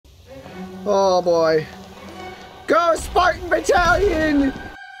Oh boy. Go Spartan Battalion!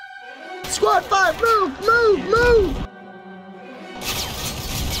 Squad 5, move, move, move!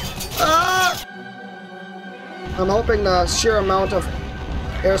 I'm hoping the sheer amount of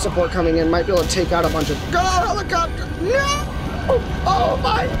air support coming in might be able to take out a bunch of... Go, helicopter! No! Oh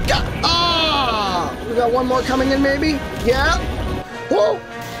my god! Ah! We got one more coming in, maybe? Yeah? Whoa!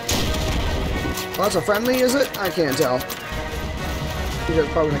 Oh, that's a friendly, is it? I can't tell. They're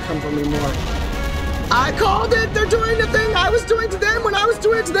probably gonna come for me more. I called it! They're doing the thing I was doing to them when I was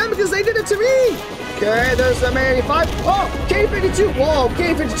doing it to them because they did it to me! Okay, there's the M85. Oh! K-52! Whoa!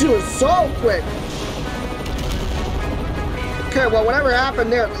 K-52 is so quick! Okay, well, whatever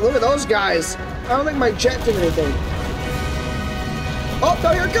happened there, look at those guys. I don't think my jet did anything. Oh, no,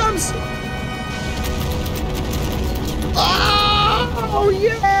 here it comes! Oh,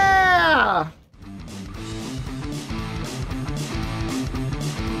 yeah!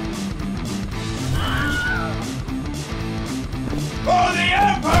 For the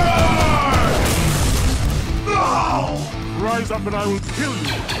Emperor! No! Rise up and I will kill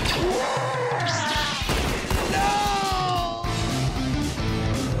you!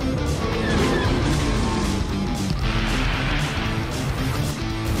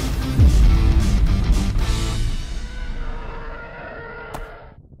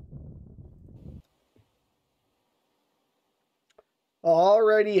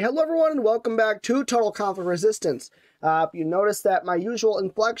 Alrighty, hello everyone and welcome back to Total Conflict Resistance. You notice that my usual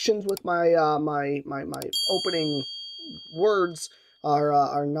inflections with my my opening words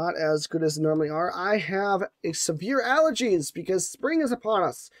are not as good as they normally are. I have severe allergies because spring is upon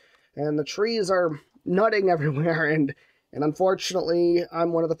us and the trees are nutting everywhere, and unfortunately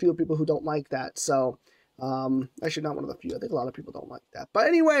I'm one of the few people who don't like that. So actually not one of the few. I think a lot of people don't like that. But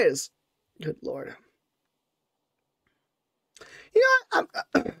anyways, good lord. You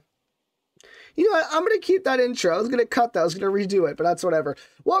know what, I'm going to keep that intro. I was going to cut that. I was going to redo it, but that's whatever.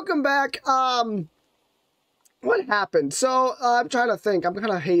 Welcome back. What happened? So, I'm trying to think. I'm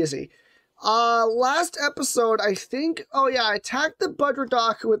kind of hazy. Last episode, I think, oh yeah, I attacked the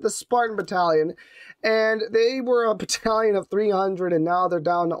Budradok with the Spartan Battalion, and they were a battalion of 300, and now they're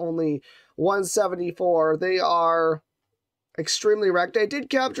down to only 174. They are extremely wrecked. I did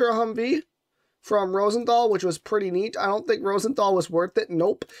capture a Humvee from Rosenthal, which was pretty neat. I don't think Rosenthal was worth it.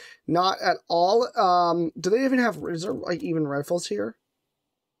 Nope, not at all. Do they even have, is there like even rifles here?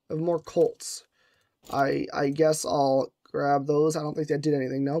 Of more Colts. I guess I'll grab those. I don't think that did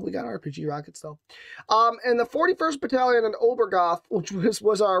anything. No, we got RPG rockets though. And the 41st Battalion in Obergoth, which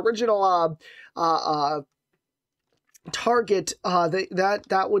was our original target,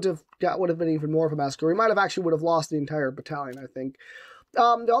 that would have been even more of a massacre. We might have would have lost the entire battalion, I think.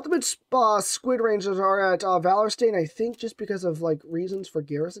 The ultimate squid rangers are at Valorstein, I think, just because of like reasons for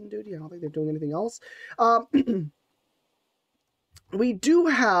garrison duty. I don't think they're doing anything else. We do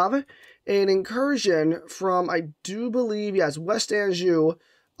have an incursion from, I do believe, yes, West Anjou.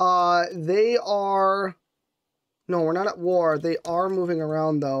 They are, no, we're not at war. They are moving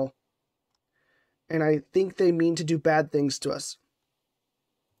around though, and I think they mean to do bad things to us.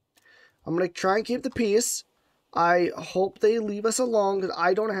 I'm gonna try and keep the peace. I hope they leave us alone, because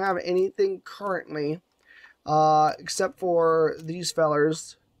I don't have anything currently, except for these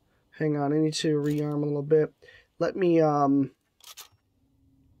fellers. Hang on, I need to rearm a little bit. Let me, now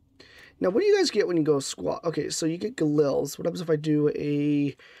what do you guys get when you go squad? Okay, so you get Galils. What happens if I do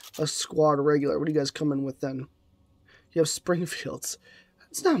a squad regular? What do you guys come in with then? You have Springfields.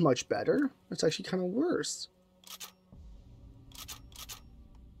 It's not much better. It's actually kind of worse.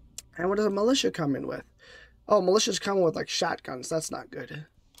 And what does a militia come in with? Oh, militias come with like shotguns. That's not good.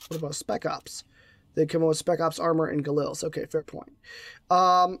 What about Spec Ops? They come with Spec Ops armor and Galils. Okay, fair point.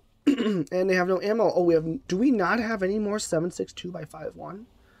 And they have no ammo. Oh, do we not have any more 7.62x51?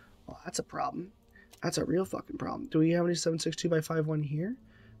 Oh, that's a problem. That's a real fucking problem. Do we have any 7.62x51 here?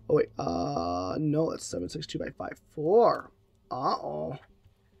 Oh wait, no, that's 7.62x54. Uh-oh.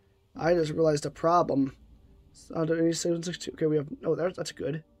 I just realized a problem. Do any 7.62? Okay, we have, oh, that's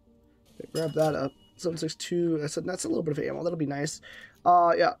good. Okay, grab that up. 7.62, that's a little bit of ammo. That'll be nice.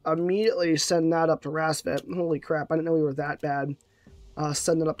 Yeah, immediately send that up to Rasfit. Holy crap, I didn't know we were that bad.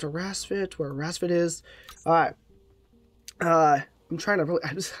 Send it up to Rasfit, where Rasfit is. Alright. I'm trying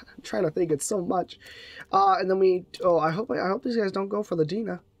to think, it's so much. And then I hope these guys don't go for the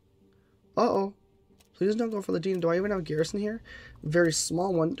Dina. Uh-oh. Please don't go for the Dina. Do I even have a garrison here? Very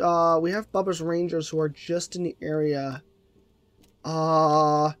small one. We have Bubba's Rangers who are just in the area.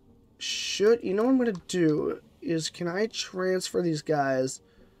 You know what I'm going to do is, can I transfer these guys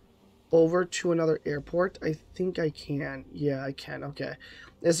over to another airport? I think I can. Yeah, I can. Okay.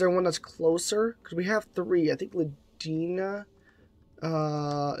 Is there one that's closer? Because we have 3. I think Ladina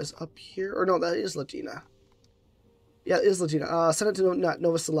is up here. Or no, that is Ladina. Yeah, it is Ladina. Send it to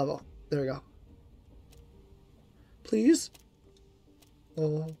Novus to level. There we go. Please?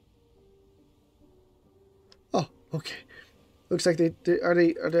 Oh. Oh, okay. Looks like are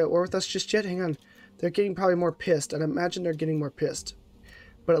they at war with us just yet? Hang on. They're getting probably more pissed. I'd imagine they're getting more pissed.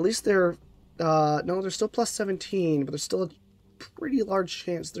 But at least they're no, they're still plus 17, but there's still a pretty large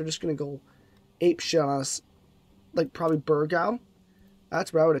chance they're just gonna go ape shit on us. Like probably Burgau.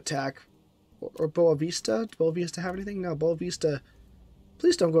 That's where I would attack. Or Boa Vista. Does Boa Vista have anything? No, Boa Vista.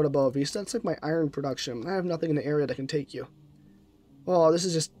 Please don't go to Boa Vista. It's like my iron production. I have nothing in the area that can take you. Oh, this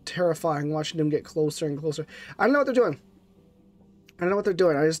is just terrifying watching them get closer and closer. I don't know what they're doing. I don't know what they're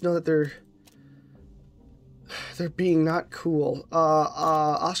doing. I just know that they're being not cool.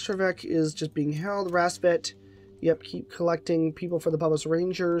 Ostrovec is just being held. Rasvet, yep, keep collecting people for the Bubba's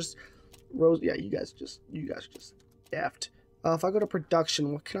Rangers. Rose, yeah, you guys just effed. If I go to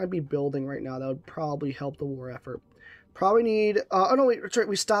production, what can I be building right now? That would probably help the war effort. Probably need, oh no, wait, that's right,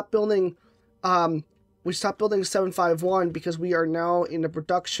 we stopped building 751 because we are now in the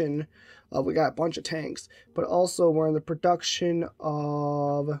production of, we got a bunch of tanks, but also we're in the production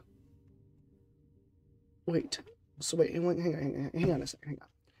of, wait, so wait, hang on a second, hang on.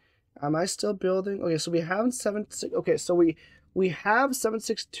 Am I still building? Okay, so we have 76, okay, so we have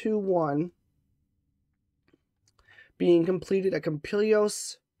 7621 being completed at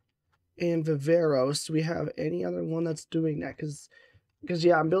Campilios and Viveros. Do we have any other one that's doing that? Because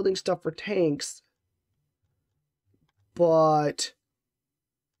yeah, I'm building stuff for tanks, but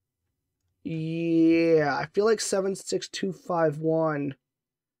yeah, I feel like 76251,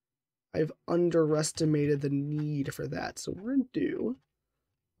 I've underestimated the need for that. So we're gonna do,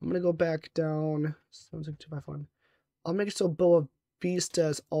 I'm gonna go back down 76251. I'll make it so Boa Vista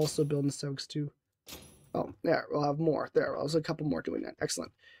is also building 762. Oh, there, we'll have more. There, there's a couple more doing that.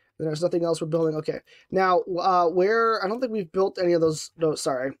 Excellent. Then there's nothing else we're building. Okay. Now, where, I don't think we've built any of those. No,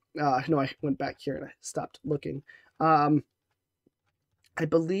 sorry. No, I went back here and I stopped looking. I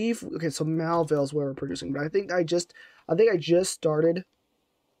believe, okay, so Malville's where we're producing, but I think I just started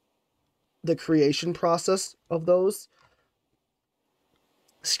the creation process of those.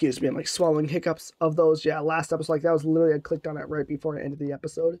 Excuse me, I'm like swallowing hiccups of those. Yeah, last episode, like that was literally, I clicked on it right before I ended the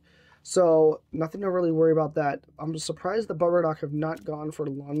episode. So, nothing to really worry about that. I'm surprised the Bardock have not gone for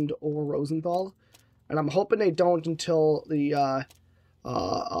Lund or Rosenthal. And I'm hoping they don't until the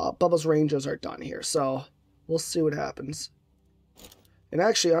Bubba's Rangers are done here. So, we'll see what happens. And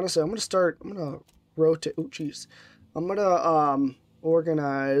actually, honestly, I'm going to rotate, oh jeez. I'm going to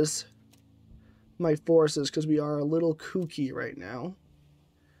organize my forces because we are a little kooky right now.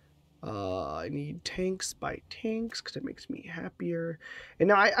 I need tanks by tanks because it makes me happier. And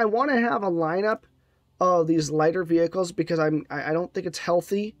now I want to have a lineup of these lighter vehicles because I don't think it's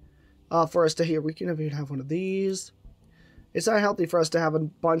healthy for us to here. We can even have one of these. It's not healthy for us to have a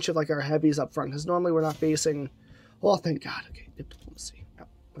bunch of like our heavies up front because normally we're not facing. Oh, thank God. Okay, diplomacy. Yep.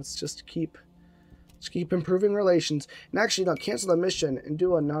 Let's just keep improving relations. And actually, no, cancel the mission and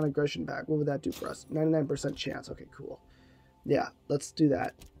do a non-aggression pact. What would that do for us? 99% chance. Okay, cool. Yeah, let's do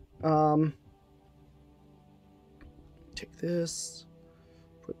that. Take this,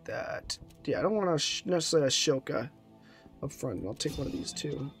 put that. Yeah, I don't want to necessarily a Shoka up front. I'll take one of these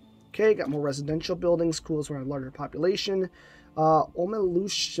too. Okay, got more residential buildings. Cool, as we're a larger population.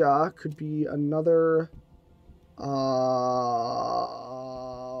 Omelusha could be another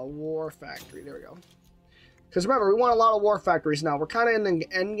war factory. There we go. Because remember, we want a lot of war factories now. We're kind of in the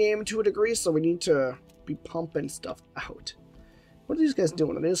end game to a degree, so we need to be pumping stuff out. What are these guys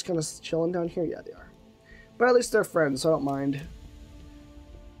doing? Are they just kind of chilling down here? Yeah, they are. But at least they're friends, so I don't mind.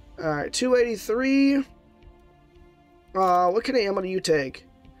 Alright, 283. What kind of ammo do you take?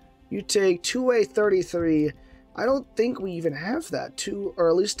 You take 2A33. I don't think we even have that. Or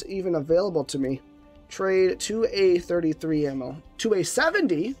at least even available to me. Trade 2A33 ammo.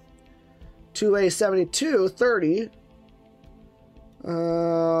 2A70. 2A72. 30.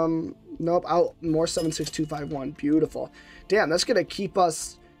 Nope. Out. More 76251. Beautiful. Damn, that's going to keep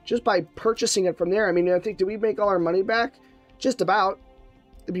us just by purchasing it from there. I mean, I think, did we make all our money back? Just about.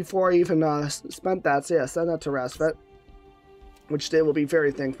 Before I even spent that. So yeah, send that to Rasvet. Which they will be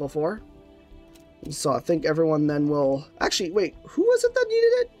very thankful for. And so I think everyone then will... Actually, wait. Who was it that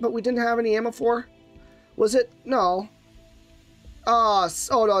needed it, but we didn't have any ammo for? Was it? No. Oh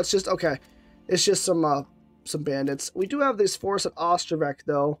no, it's just... Okay. It's just some bandits. We do have this force at Ostrovec,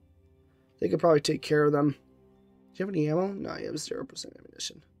 though. They could probably take care of them. Do you have any ammo? No, you have 0%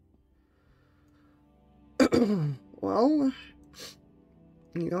 ammunition. Well,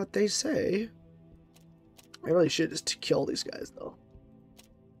 You know what they say? I really should just kill these guys, though.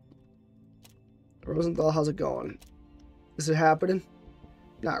 Rosenthal, how's it going? Is it happening?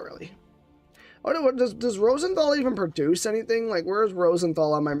 Not really. Oh, no, does Rosenthal even produce anything? Like, where's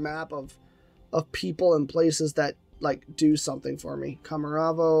Rosenthal on my map of people and places that, like, do something for me?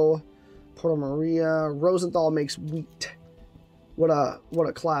 Camaravo, Porto Maria, Rosenthal makes wheat. What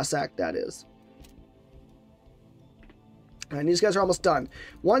a class act that is. And these guys are almost done.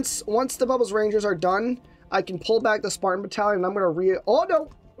 Once the Bubbles Rangers are done, I can pull back the Spartan Battalion and I'm going to oh, no!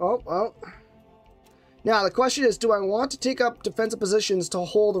 Oh. Now, the question is, do I want to take up defensive positions to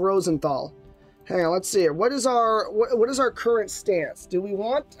hold Rosenthal? Hang on, let's see here. What is our current stance? Do we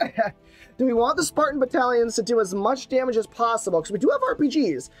want the Spartan battalions to do as much damage as possible? Because we do have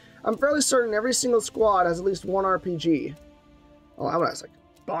RPGs. I'm fairly certain every single squad has at least one RPG. Oh, I was like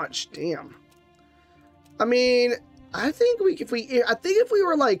a bunch. Damn. I mean, I think if we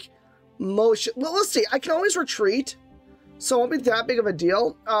were like motion. Well, let's see. I can always retreat, so it won't be that big of a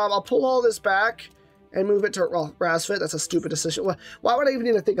deal. I'll pull all this back and move it to Rasfit. That's a stupid decision. Why would I even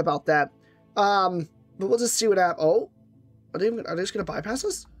need to think about that? But we'll just see what happens. Oh, are they just gonna bypass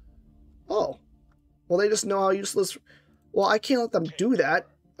us? Oh, well, they just know how useless. Well, I can't let them do that.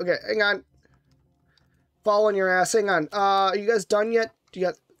 Okay, hang on. Following your ass. Hang on. Are you guys done yet? You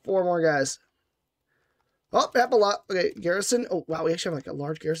got 4 more guys. Oh, Hepala. Okay, garrison. Oh, wow, we actually have like a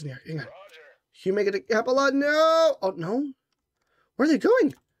large garrison here. Hang on. You make it a Hepala? No. Oh, no. Where are they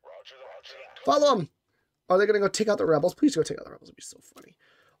going? Follow them. Are they gonna go take out the rebels? Please go take out the rebels. It'd be so funny.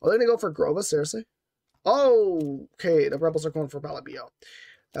 Are they gonna go for Grova? Seriously? Oh, okay. The rebels are going for Balabio.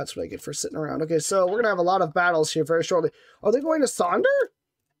 That's what I get for sitting around. Okay, so we're gonna have a lot of battles here very shortly. Are they going to Sonder?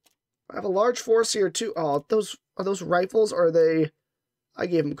 I have a large force here too. Oh, are those rifles? Or are they? I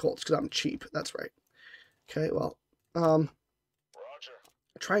gave them Colts because I'm cheap. That's right. Okay, well,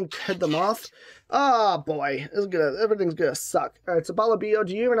 try and head them off. Ah, boy, everything's gonna suck. All right, so Balabio,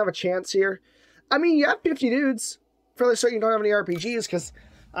 do you even have a chance here? I mean, you have 50 dudes. Fairly certain you don't have any RPGs because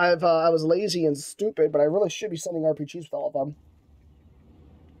I was lazy and stupid, but I really should be sending RPGs with all of them.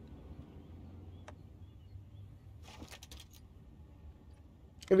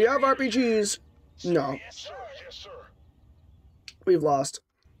 If you have RPGs, no. Yes, sir. Yes, sir. We've lost.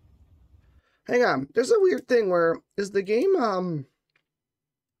 Hang on. There's a weird thing where is the game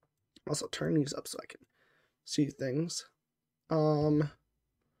also turn these up so I can see things.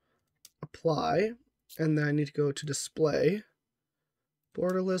 Apply, and then I need to go to display.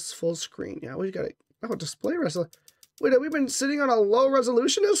 Borderless full screen. Yeah, we got it. Oh, display resolution. Wait, have we been sitting on a low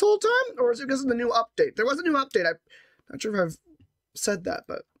resolution this whole time? Or is it because of the new update? There was a new update. I'm not sure if I've said that,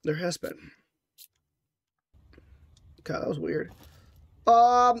 but there has been. God, that was weird.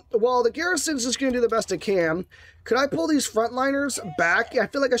 Well, the garrison's just gonna do the best it can. Could I pull these frontliners back? Yeah, I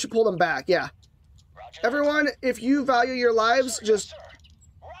feel like I should pull them back, yeah. Everyone, if you value your lives, just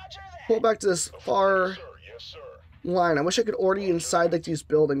pull back to this far line. I wish I could order you inside like these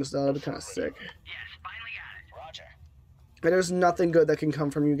buildings, though. That'd be kind of sick. And there's nothing good that can come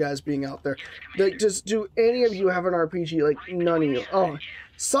from you guys being out there. Like, just do any of you have an RPG? Like, none of you. Oh,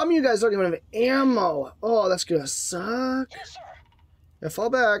 some of you guys don't even have ammo. Oh, that's gonna suck. Yeah, fall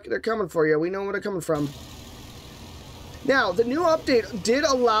back. They're coming for you. We know where they're coming from. Now, the new update did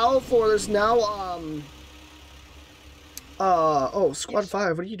allow for, there's now, oh, Squad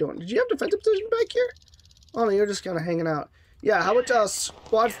 5, what are you doing? Did you have defensive position back here? Oh, no, you're just kind of hanging out. Yeah, how about,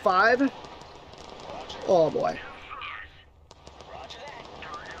 Squad 5? Oh, boy.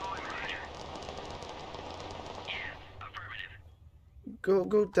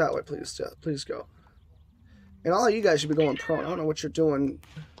 Go that way, please. Yeah, please go. And all of you guys should be going prone. I don't know what you're doing.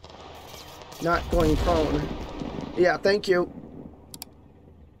 Not going prone. Yeah, thank you.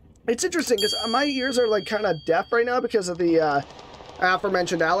 It's interesting because my ears are like kind of deaf right now because of the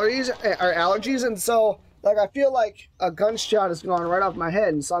aforementioned allergies, and so like I feel like a gunshot is going right off my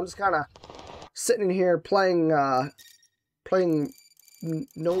head, and so I'm just kind of sitting here playing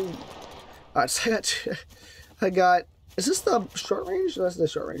no. I got. Is this the short range? That's the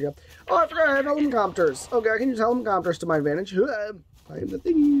short range, yeah. Oh, I forgot I have helicopters. Okay, I can use helicopters to my advantage. I am the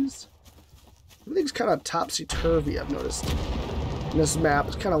thingies. Everything's kind of topsy-turvy, I've noticed. In this map,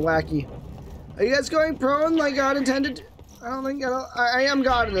 it's kind of wacky. Are you guys going prone like God intended? I don't think, I am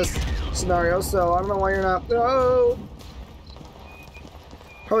God in this scenario, so I don't know why you're not. No!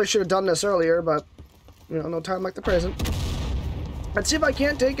 Probably should have done this earlier, but, you know, no time like the present. Let's see if I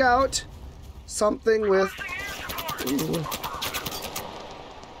can't take out something with... Ooh.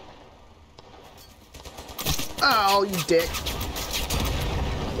 Oh, you dick.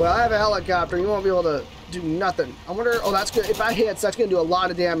 Well, I have a helicopter. You won't be able to do nothing. I wonder, oh, that's good. If that hits, that's gonna do a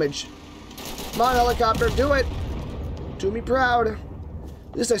lot of damage. Come on, helicopter, do it. Do me proud. At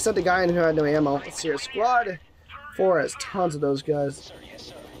least I sent a guy in who had no ammo. Let's see here. Squad 4 has tons of those guys.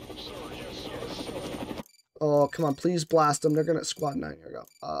 Oh, come on, please blast them. They're gonna squad 9. Here we go.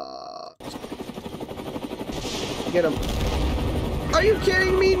 Get him. Are you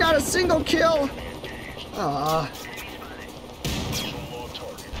kidding me? Not a single kill. Ah.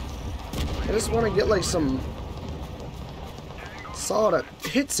 I just want to get like some solid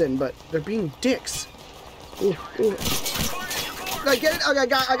hits in, but they're being dicks. Ooh, ooh. Did I get it? Okay, I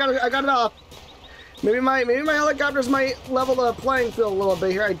got it off. Maybe my helicopters might level the playing field a little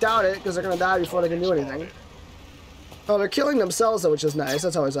bit here. I doubt it, because they're gonna die before they can do anything. Oh, they're killing themselves though, which is nice.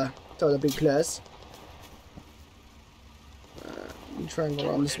 That's always a big plus. Let me try and go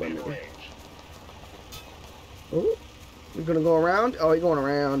around this way, maybe. Oh, you're gonna go around? Oh, you're going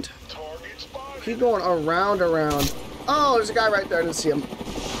around. Keep going around. Oh, there's a guy right there. I didn't see him.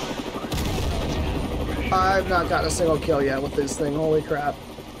 I've not gotten a single kill yet with this thing. Holy crap.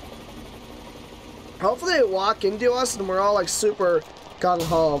 Hopefully they walk into us and we're all like super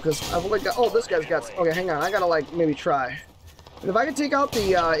gung-ho, because I've only got, oh, this guy's got, okay, hang on, I gotta like maybe try. And if I can take out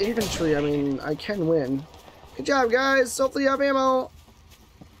the infantry, I mean, I can win. Good job, guys. Hopefully you have ammo.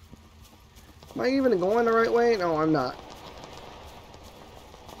 Am I even going the right way? No, I'm not.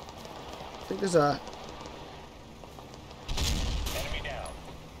 I think there's a... Enemy down.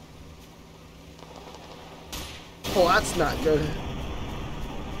 Oh, that's not good.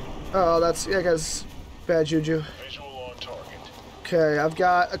 Oh, that's, yeah, guys, bad juju. Visual on target. Okay, I've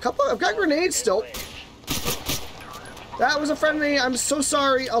got a couple, I've got grenades still. That was a friendly, I'm so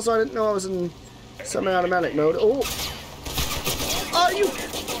sorry. Also, I didn't know I was in semi-automatic mode. Oh. Oh, you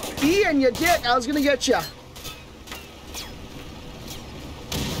Ian, you dick. I was gonna get you.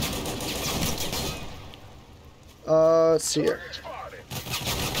 Let's see here.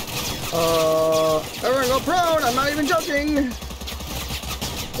 Everyone go prone. I'm not even joking.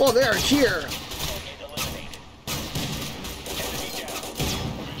 Oh, they're here.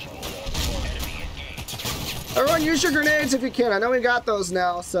 Everyone use your grenades if you can. I know we got those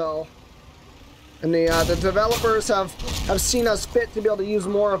now, so. And the developers have seen us fit to be able to use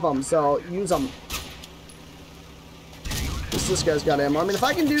more of them, so use them. This guy's got ammo. I mean, if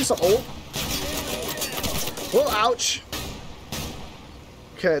I can do some... Oh! Whoa, ouch.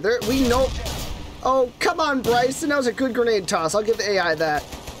 Okay, there, we know... Oh, come on, Bryson. That was a good grenade toss. I'll give the AI that.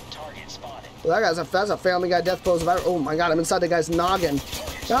 Well, that's a Family Guy death pose. Oh my god, I'm inside the guy's noggin.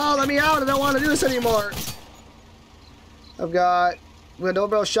 Oh, let me out. I don't want to do this anymore. I've got... With a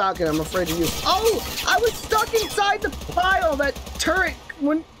double-barrel shotgun, I'm afraid to use. Oh! I was stuck inside the pile. That turret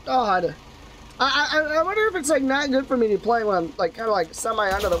went. God. I wonder if it's like not good for me to play when I'm like kind of like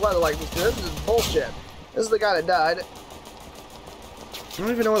semi under the weather. Like this is bullshit. This is the guy that died. I don't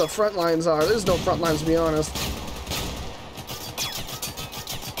even know where the front lines are. There's no front lines to be honest.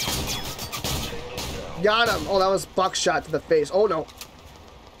 Got him. Oh, that was buckshot to the face. Oh no.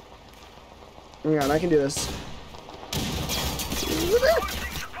 Hang on, I can do this.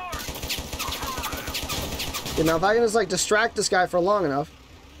 Okay, now if I can just like distract this guy for long enough.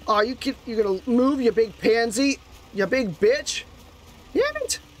 Oh, you gonna move, you big pansy? You big bitch? Damn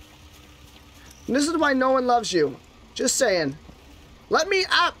it! And this is why no one loves you. Just saying. Let me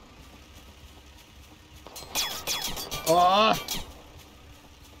up! Oh!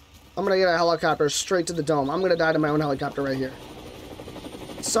 I'm gonna get a helicopter straight to the dome. I'm gonna die to my own helicopter right here.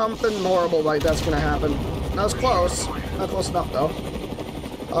 Something horrible like that's gonna happen. That was close. Not close enough though.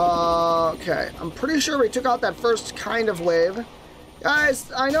 Okay. I'm pretty sure we took out that first kind of wave.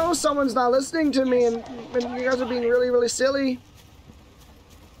 Guys, I know someone's not listening to me and you guys are being really, really silly.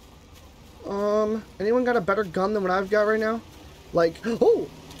 Anyone got a better gun than what I've got right now? Like, oh!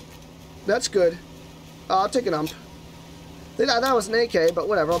 That's good. I'll take an ump. That was an AK, but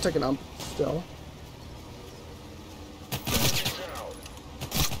whatever, I'll take an ump still.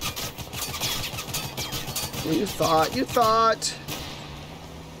 You thought.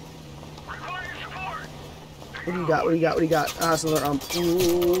 What do you got? What do you got? What do you got? Ah, it's another ump.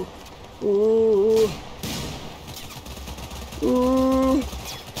 Ooh. Ooh. Ooh.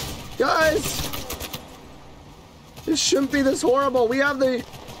 Guys! This shouldn't be this horrible.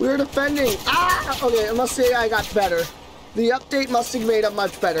 We're defending. Ah! Okay, it must say I got better. The update must have made it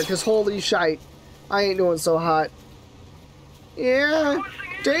much better, because holy shite. I ain't doing so hot. Yeah.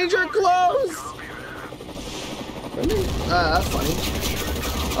 Danger close! That's funny.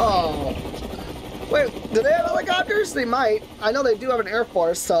 Oh. Wait, do they have helicopters? They might. I know they do have an Air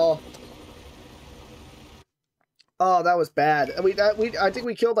Force, so... Oh, that was bad. I think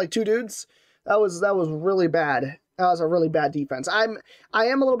we killed like 2 dudes. That was really bad. That was a really bad defense. I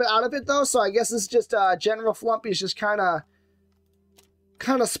am a little bit out of it though, so I guess it's just General Flumpy is just kind of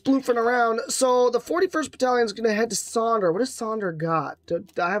sploofing around. So the 41st Battalion is going to head to Sonder. What has Sonder got? Do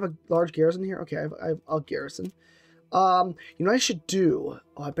I have a large garrison here? Okay, I'll garrison. You know what I should do?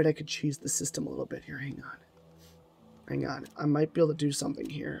 Oh, I bet I could cheese the system a little bit here. Hang on. I might be able to do something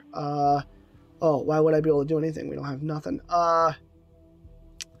here. Oh, why would I be able to do anything? We don't have nothing. Okay,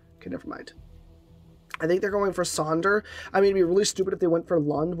 never mind. I think they're going for Sonder. I mean, it'd be really stupid if they went for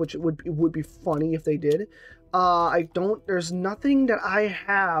Lund, which it would be funny if they did. There's nothing that I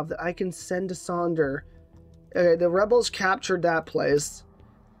have that I can send to Sonder. The rebels captured that place.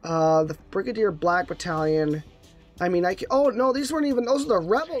 The Brigadier Black Battalion. I mean, oh no, these weren't even, those are the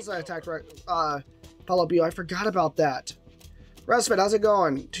rebels that attacked, Paulo Bio. I forgot about that. Respite, how's it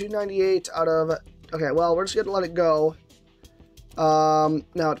going? 298 out of, okay, well, we're just gonna let it go.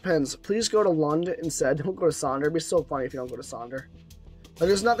 Now it depends. Please go to Lund instead. Don't go to Sonder. It'd be so funny if you don't go to Sonder. But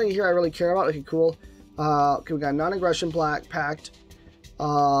there's nothing here I really care about. Okay, cool. Okay, we got non-aggression pact.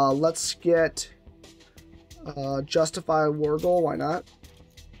 Let's get justify war goal. Why not?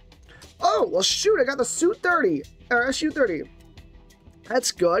 Oh, well, shoot! I got the Suit 30 or SU 30.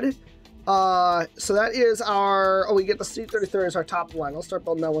 That's good. So that is our. Oh, we get the Suit 33 as our top line. I'll start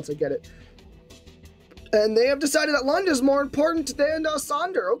building that once I get it. And they have decided that Lund is more important than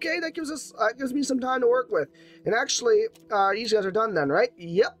Sonder. Okay, that gives me some time to work with. And actually, these guys are done then, right?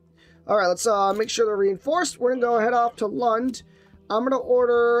 Yep. All right, let's make sure they're reinforced. We're gonna go head off to Lund. I'm gonna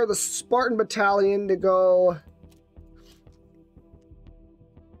order the Spartan Battalion to go.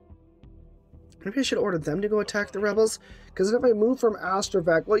 Maybe I should order them to go attack the rebels. Because if I move from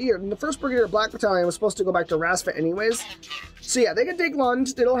Astrovec, well, yeah, the 1st Brigadier Black Battalion was supposed to go back to Rasfa anyways. So yeah, they can take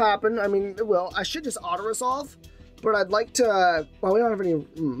Lund. It'll happen. I mean, it will. I should just auto-resolve. But I'd like to... Well, we don't have any...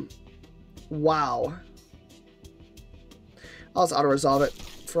 Wow. I'll just auto-resolve it.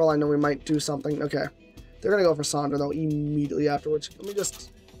 For all I know, we might do something. Okay. They're going to go for Sonder, though, immediately afterwards. Let me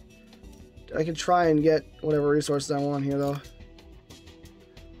just... I can try and get whatever resources I want here, though.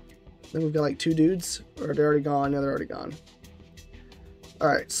 Then we've got like 2 dudes. Or they're already gone. Yeah, they're already gone.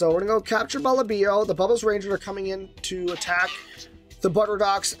 Alright, so we're going to go capture Balabio. The Bubbles Rangers are coming in to attack the Butter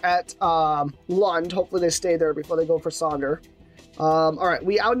Docks at Lund. Hopefully they stay there before they go for Sonder. Alright,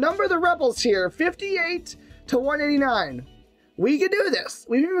 we outnumber the rebels here. 58 to 189. We can do this.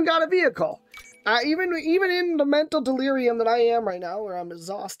 We've even got a vehicle. Even in the mental delirium that I am right now, where I'm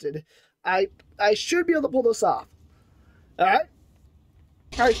exhausted, I should be able to pull this off. Alright?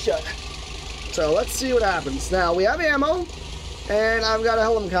 I should. So let's see what happens. Now, we have ammo, and I've got a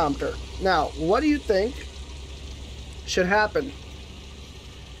helicopter. Now, what do you think should happen?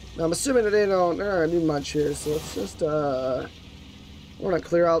 Now, I'm assuming that they're not gonna do much here, so let's just, I want to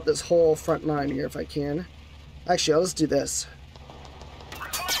clear out this whole front line here if I can. Actually, let's do this.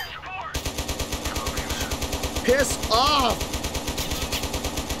 Piss off!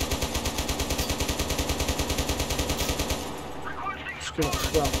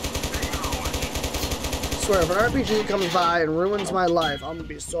 Well, I swear, if an RPG comes by and ruins my life, I'm gonna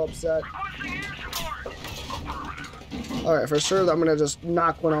be so upset. Alright, for sure, I'm gonna just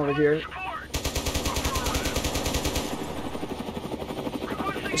knock one over here.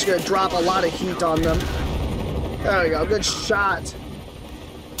 Just gonna drop a lot of heat on them. There we go, good shot.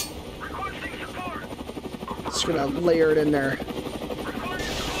 Just gonna layer it in there.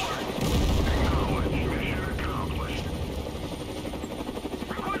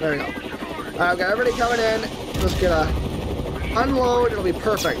 There we go. I've got everybody coming in. Just gonna unload. It'll be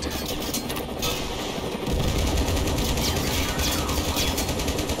perfect.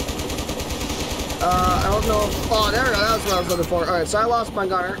 I don't know if... Oh, there we go. That was what I was looking for. Alright, so I lost my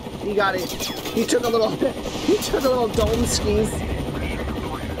gunner. He got it. He took a little... he took a little dome skis.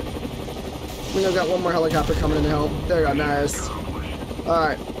 We've got one more helicopter coming in to help. There we go. Nice.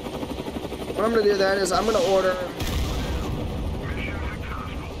 Alright. What I'm gonna do then is I'm gonna order...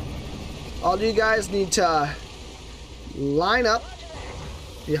 All you guys need to line up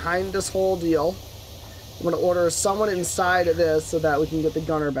behind this whole deal. I'm going to order someone inside of this so that we can get the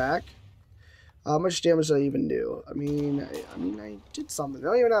gunner back. How much damage did I even do? I mean, I did something. They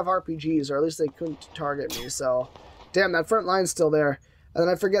don't even have RPGs, or at least they couldn't target me, so... Damn, that front line's still there. And then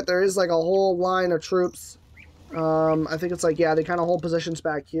I forget there is like a whole line of troops. I think it's like, yeah, they kind of hold positions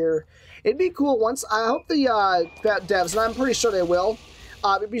back here. It'd be cool once... I hope the devs, and I'm pretty sure they will...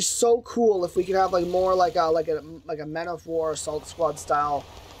 it'd be so cool if we could have like more like a Men of War Assault Squad style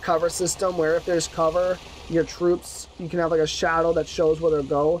cover system, where if there's cover, your troops, you can have like a shadow that shows where they'll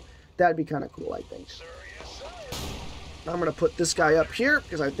go. That'd be kind of cool, I think. I'm going to put this guy up here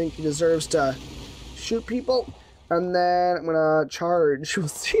because I think he deserves to shoot people. And then I'm going to charge. We'll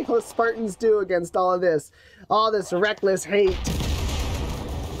see how Spartans do against all of this. All this reckless hate.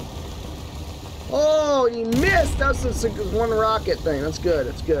 Oh, he missed. That was one rocket thing. That's good.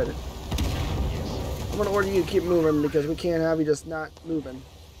 That's good. I'm going to order you to keep moving because we can't have you just not moving.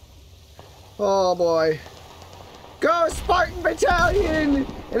 Oh, boy. Go, Spartan Battalion!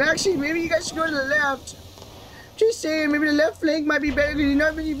 And actually, maybe you guys should go to the left. Just saying, maybe the left flank might be better because there's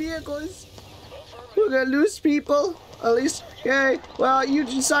not many vehicles. We're gonna lose people. At least, okay. Well, you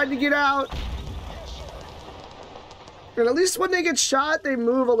decide to get out. And at least when they get shot, they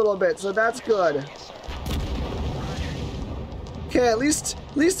move a little bit, so that's good. Okay, at least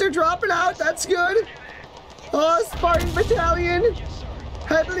they're dropping out. That's good. Oh, Spartan Battalion!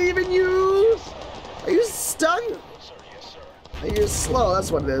 I believe in you. Are you stuck? You're slow.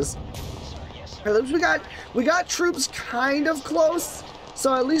 That's what it is. At least we got troops kind of close,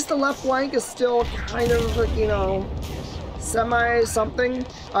 so at least the left flank is still kind of, you know, semi something.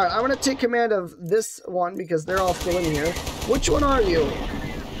 All right, I'm gonna take command of this one because they're all still in here. Which one are you?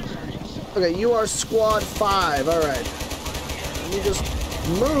 Okay, you are Squad 5. All right. Let me just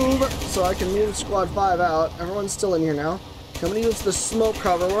move so I can move Squad 5 out. Everyone's still in here now. I'm gonna use the smoke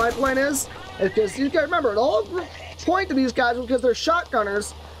cover. What my plan is because you gotta remember, the whole point of these guys was because they're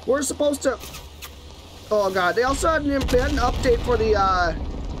shotgunners. We're supposed to. Oh god! They also had an update for the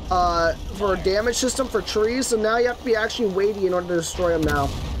for damage system for trees. So now you have to be actually weighty in order to destroy them now.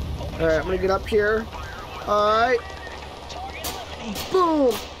 All right, I'm gonna get up here. All right.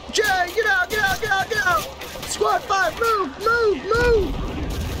 Boom! Jay, get out! Get out! Get out! Get out! Squad 5, move! Move! Move!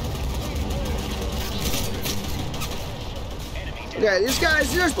 Okay, these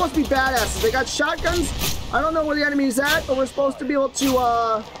guys, they're supposed to be badasses. They got shotguns. I don't know where the enemy's at, but we're supposed to be able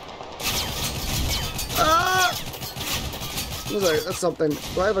to, that's something.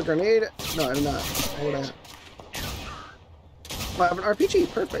 Do I have a grenade? No, I do not. What would I have? Oh, I have an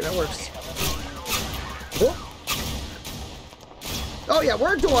RPG. Perfect, that works. Oh yeah,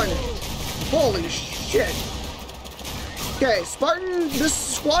 we're doing. Holy shit. Okay, Spartan, this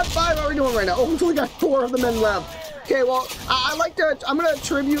Squad 5, how are we doing right now? Oh, we only got 4 of the men left. Okay, well, I like to, I'm going to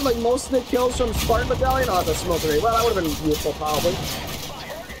attribute, like, most of the kills from Spartan Battalion. I'll have to smoke grenade. Well, that would have been useful, probably.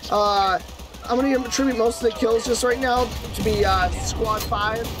 I'm going to attribute most of the kills just right now to be Squad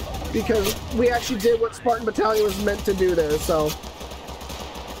 5, because we actually did what Spartan Battalion was meant to do there, so.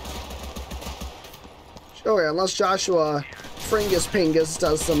 Oh, yeah, unless Joshua Fringus Pingus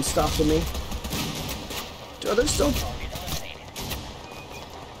does some stuff to me. Are there still...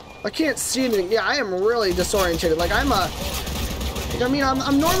 I can't see anything. Yeah, I am really disorientated. Like, I'm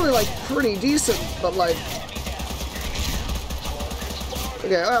normally, like, pretty decent, but, like...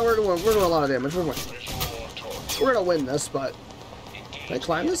 Okay, well, we're doing a lot of damage. We're gonna win this, but... Can I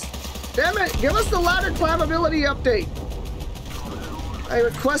climb this? Damn it! Give us the ladder climbability update! I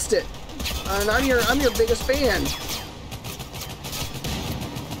request it. And I'm your biggest fan.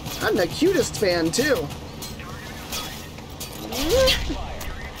 I'm the cutest fan, too.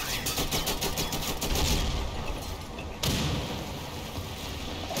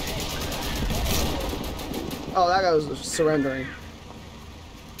 Oh, that guy was surrendering.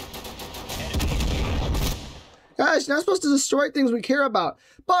 Guys, you're not supposed to destroy things we care about.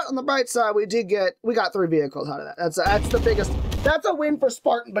 But on the bright side, we got 3 vehicles out of that. That's the biggest. That's a win for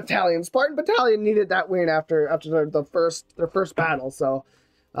Spartan Battalion. Spartan Battalion needed that win after their first battle. So,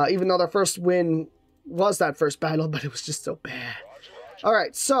 even though their first win was that first battle, but it was just so bad. All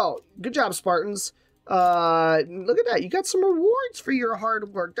right, so good job, Spartans. Look at that. You got some rewards for your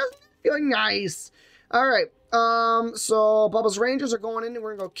hard work. Doesn't it feel nice? All right. So Bubba's Rangers are going in, and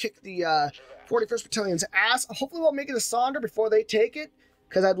we're gonna go kick the 41st Battalion's ass. Hopefully, we'll make it a Sonder before they take it,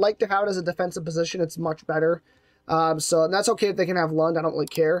 because I'd like to have it as a defensive position. It's much better. So and that's okay if they can have Lund. I don't really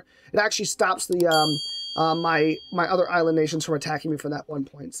care. It actually stops the my other island nations from attacking me from that one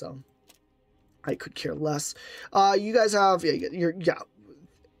point. So I could care less. You guys have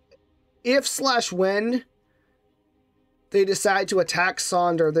if/when they decide to attack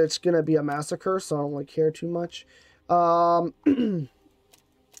Sonder, there's going to be a massacre, so I don't really care too much. 1st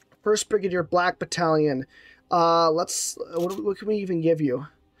Brigadier Black Battalion. What can we even give you?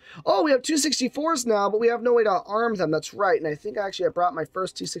 Oh, we have 264s now, but we have no way to arm them. That's right, and I think actually I brought my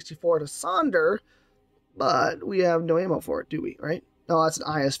first 264 to Sonder, but we have no ammo for it, do we, right? No, that's an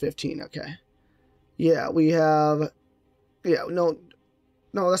IS-15, okay. Yeah, we have... Yeah, no,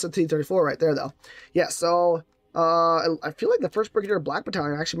 that's a T-34 right there, though. Yeah, so... I feel like the 1st Brigadier Black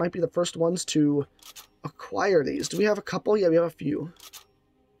Battalion actually might be the first ones to acquire these. Do we have a couple? Yeah, we have a few.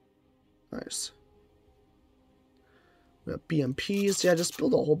 Nice. We have BMPs. Yeah, just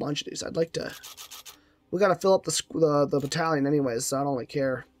build a whole bunch of these. I'd like to... We got to fill up the battalion anyways, so I don't really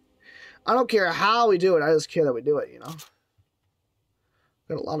care. I don't care how we do it. I just care that we do it, you know?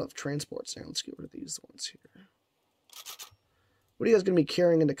 Got a lot of transports here. Let's get rid of these ones here. What are you guys going to be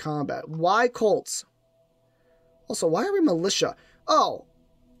carrying into combat? Why Colts? Also, why are we militia? Oh!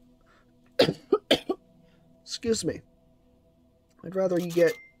 Excuse me. I'd rather you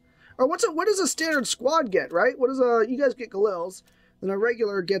get... Or what does a standard squad get, right? What does you guys get Galils, and a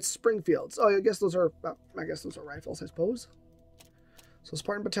regular gets Springfields. Oh, I guess those are rifles, I suppose. So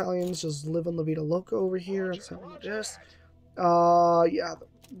Spartan battalions just live on La Vida Loca over here. Let's have this. Yeah,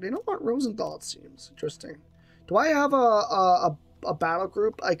 they don't want Rosenthal, it seems. Interesting. Do I have a battle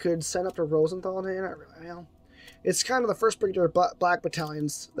group I could send up to Rosenthal? Not really. Well, it's kind of the first Brigadier Black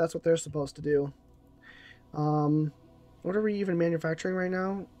Battalions. That's what they're supposed to do. What are we even manufacturing right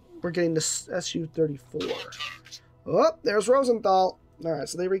now? We're getting this Su-34. Oh, there's Rosenthal. All right,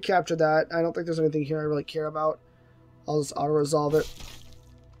 so they recaptured that. I don't think there's anything here I really care about. I'll just auto-resolve it.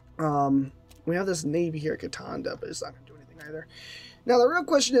 We have this Navy here at Katanda, but it's not going to do anything either. Now, the real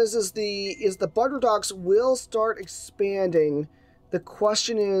question is the Butter Docks will start expanding. The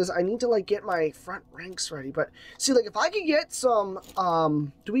question is, I need to, like, get my front ranks ready. But, see, like, if I could get some,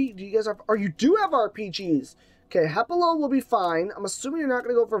 do you guys have, or you do have RPGs. Okay, Hepelo will be fine. I'm assuming you're not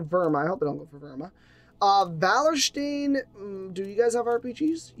going to go for Verma. I hope they don't go for Verma. Valorstein, do you guys have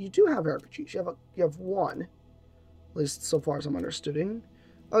RPGs? You do have RPGs. You have one. At least so far as I'm understanding.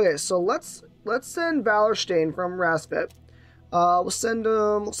 Okay, so let's send Valorstein from Rasvet. We'll send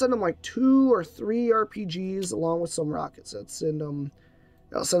them like 2 or 3 RPGs along with some rockets. I'll send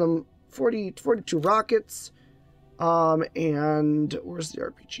them 42 rockets. And where's the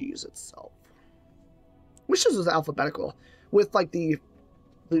RPGs itself? Wish this was alphabetical with like the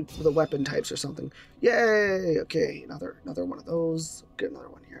weapon types or something. Yay! Okay, another one of those. Get another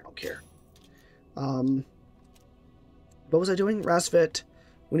one here. I don't care. What was I doing? Rasvet.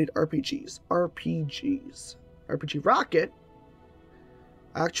 We need RPGs. RPG rocket.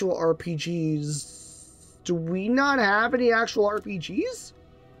 Actual RPGs. Do we not have any actual RPGs?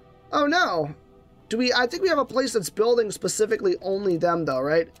 Oh no. Do we? I think we have a place that's building specifically only them though,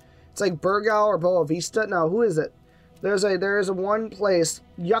 right? It's like Burgau or Boa Vista. No, who is it? There is a one place,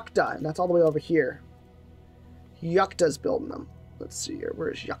 Yukta, and that's all the way over here. Yukta's building them. Let's see here.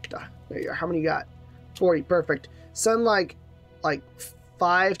 Where is Yukta? There you are. How many you got? 40. Perfect. Send like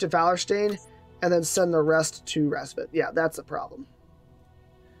 5 to Valorstein, and then send the rest to Rasvet. Yeah, that's a problem.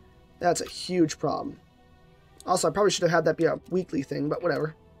 That's a huge problem. Also, I probably should have had that be a weekly thing, but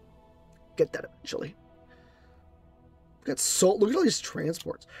whatever. Get that eventually. Look at all these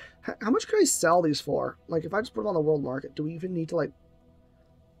transports. How much can I sell these for? Like, if I just put them on the world market, do we even need to, like,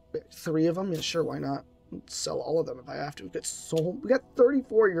 3 of them? Yeah, sure, why not? Sell all of them if I have to. We got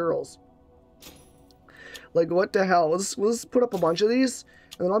 34 euros. Like, what the hell? We'll just put up a bunch of these,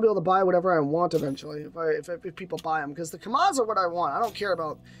 and then I'll be able to buy whatever I want eventually, if people buy them. Because the Kamaz are what I want. I don't care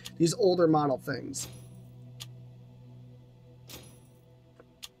about these older model things.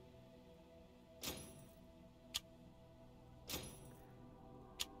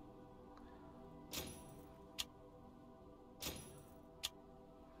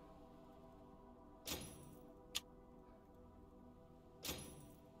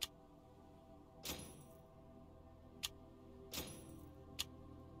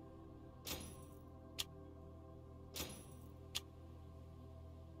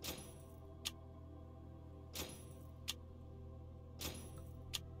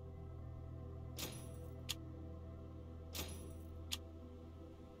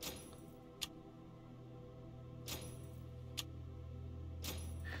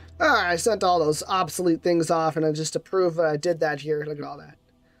 Alright, I sent all those obsolete things off, and just to prove that I did that here, look at all that.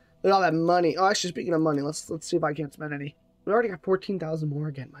 Look at all that money. Oh, actually, speaking of money, let's see if I can't spend any. We already got 14,000 more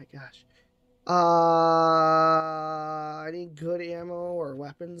again, my gosh. Any good ammo or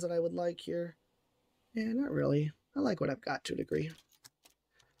weapons that I would like here? Yeah, not really. I like what I've got to a degree.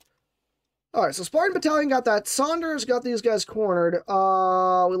 Alright, so Spartan Battalion got that. Saunders got these guys cornered.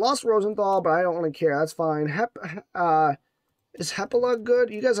 We lost Rosenthal, but I don't really care. That's fine. Is Hepela good?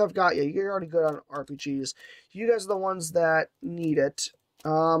 You guys have got, yeah, you're already good on RPGs. You guys are the ones that need it.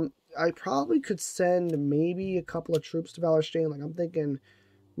 I probably could send maybe a couple of troops to Valorstein. Like, I'm thinking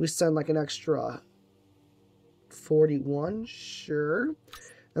we send like an extra 41, sure.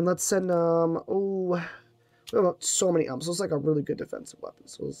 And let's send, we have so many so it's like a really good defensive weapon.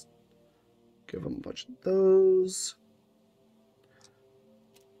 So let's give them a bunch of those.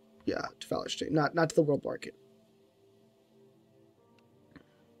 Yeah, to Valorstein, not to the world market.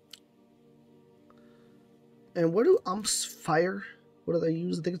 And what do umps fire? What do they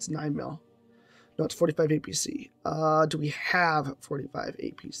use? I think it's 9 mil. No, it's 45 APC. Do we have 45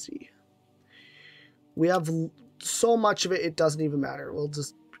 APC? We have so much of it, it doesn't even matter. We'll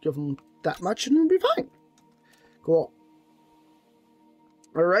just give them that much and we'll be fine. Cool.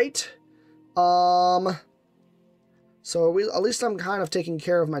 All right. So at least I'm kind of taking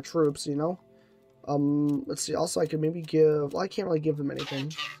care of my troops, you know. Let's see. Also, I could maybe give. Well, I can't really give them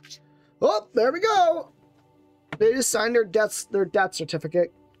anything. Oh, there we go. They just signed their death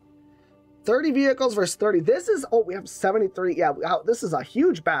certificate. 30 vehicles versus 30. This is. Oh, we have 73. Yeah, this is a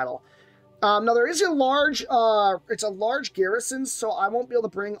huge battle. Now there is a large. It's a large garrison, so I won't be able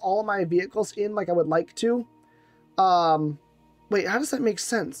to bring all of my vehicles in like I would like to. Wait, how does that make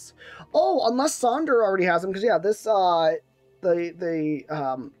sense? Oh, unless Sonder already has them, because yeah, this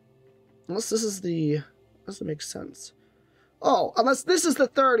unless this is the, doesn't make sense. Oh, unless this is the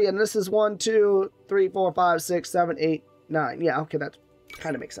 30 and this is 1, 2, 3, 4, 5, 6, 7, 8, 9. Yeah, okay, that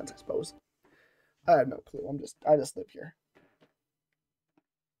kind of makes sense, I suppose. I have no clue. I just live here.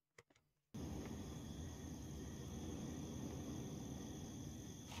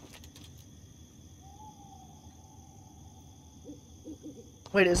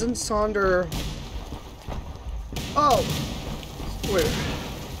 Wait, isn't Sonder... Oh! Wait.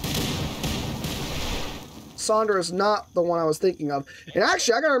 Sonder is not the one I was thinking of. And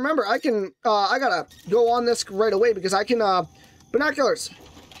actually, I gotta remember, I gotta go on this right away because I can, binoculars!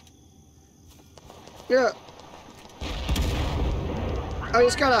 Yeah. I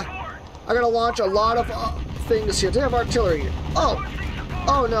gotta launch a lot of things here. They have artillery. Oh!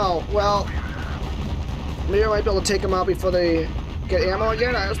 Oh no, well... Maybe I might be able to take them out before they... get ammo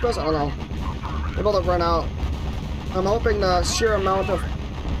again? I suppose? I don't know. Maybe they'll run out. I'm hoping the sheer amount of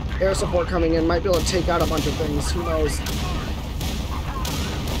air support coming in might be able to take out a bunch of things. Who knows?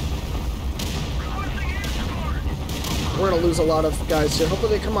 We're gonna lose a lot of guys here.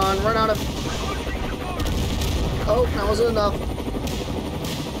 Hopefully they come on. Run out of... Oh, that wasn't enough.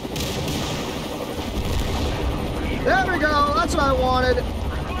 There we go! That's what I wanted!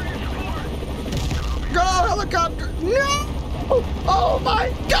 Go, helicopter! No! Oh my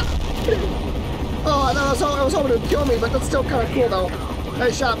god! Oh, I thought I was hoping it would kill me, but that's still kind of cool though.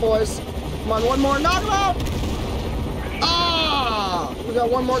 Nice shot, boys. Come on, one more. Knock him out! Ah! We got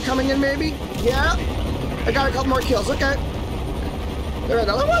one more coming in, maybe? Yeah. I got a couple more kills. Okay. There's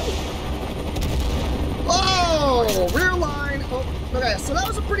another one. Oh! Rear line. Oh, okay, so that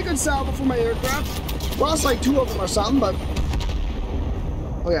was a pretty good salvo for my aircraft. Lost like 2 of them or something, but...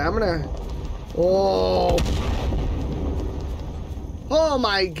 Okay, I'm gonna... Oh... Oh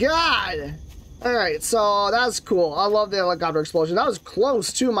my god! Alright, so that's cool. I love the helicopter explosion. That was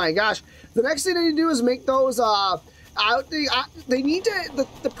close too, my gosh. The next thing they need to do is make those, they need to,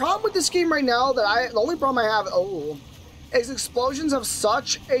 the problem with this game right now the only problem I have, is explosions have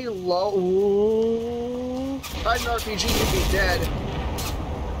such a low, if I had an RPG, you'd be dead.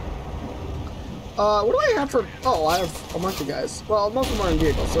 What do I have for, oh, I have a bunch of guys. Well, most of them are in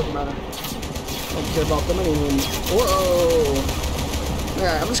vehicles, so it doesn't matter. I don't care about them anymore. Whoa!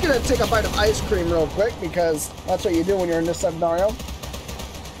 Alright, I'm just gonna take a bite of ice cream real quick because that's what you do when you're in this scenario.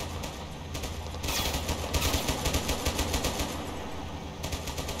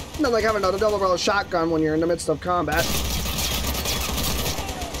 Not like having a double barrel shotgun when you're in the midst of combat.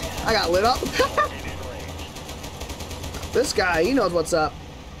 I got lit up. This guy, he knows what's up.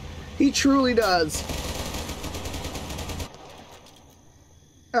 He truly does.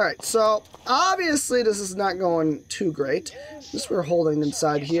 Alright, so obviously this is not going too great. This we're holding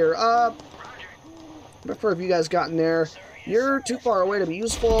inside here. I'm not sure if you guys got in there. You're too far away to be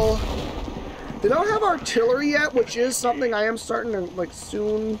useful. They don't have artillery yet, which is something I am starting to like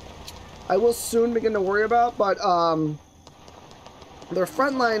soon. I will soon begin to worry about, but their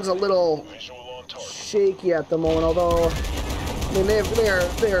front line's a little shaky at the moment. Although I mean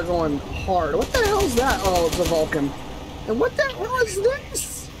they are going hard. What the hell is that? Oh, it's a Vulcan. And what the hell is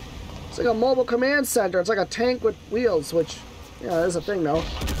this? It's like a mobile command center. It's like a tank with wheels, which, yeah, that's a thing, though.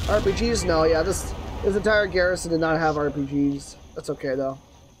 RPGs, no, yeah, this entire garrison did not have RPGs. That's okay, though.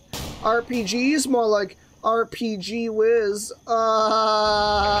 RPGs, more like RPG whiz.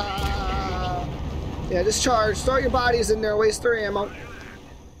 Yeah, discharge. Throw your bodies in there, waste their ammo.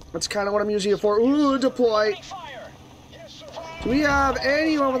 That's kind of what I'm using it for. Ooh, deploy. Do we have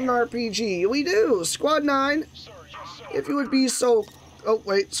anyone with an RPG? We do. Squad 9. If you would be so... Oh,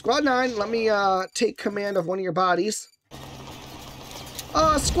 wait. Squad 9, let me take command of one of your bodies.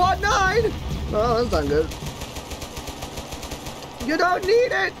 Squad 9! Oh, that's not good. You don't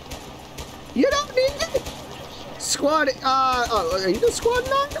need it! You don't need it! Squad, oh, are you the Squad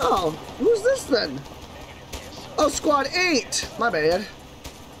 9? Oh, who's this then? Oh, squad 8. My bad.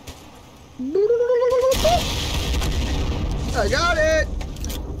 I got it.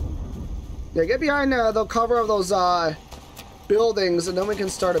 Yeah, get behind the cover of those buildings, and then we can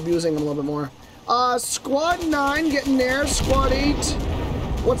start abusing them a little bit more. Squad 9 getting there. Squad 8.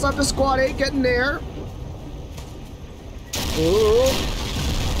 What's up to squad 8 getting there? Ooh.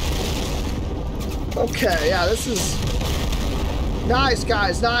 Okay, yeah, this is nice,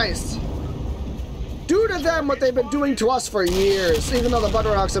 guys, nice. Do to them what they've been doing to us for years, even though the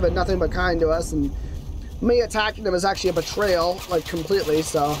Butterhawks have been nothing but kind to us, and me attacking them is actually a betrayal, like, completely,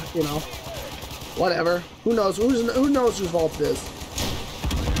 so, you know, whatever. Who knows whose fault it is.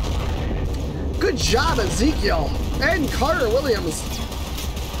 Good job, Ezekiel and Carter Williams.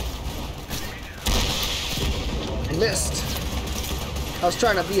 I missed. I was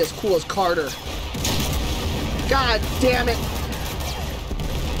trying to be as cool as Carter. God damn it.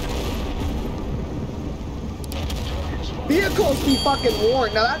 Vehicles be fucking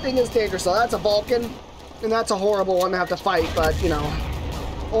warned. Now that thing is dangerous, so that's a Vulcan, and that's a horrible one to have to fight, but, you know.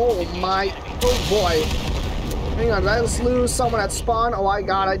 Oh my, oh boy. Hang on, did I just lose someone at spawn? Oh my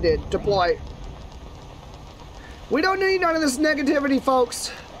god, I did. Deploy. We don't need none of this negativity,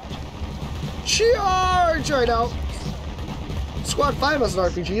 folks. Charge! I know. Squad 5 has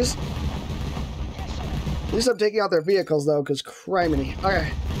RPGs. At least I'm taking out their vehicles, though, because criminy.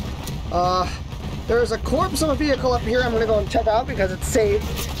 Okay. There's a corpse of a vehicle up here I'm going to go and check out because it's safe.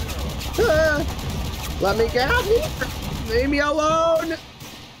 Let me get out here. Leave me alone.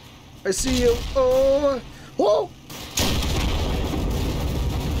 I see you. Oh. Whoa.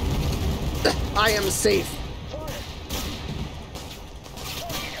 I am safe.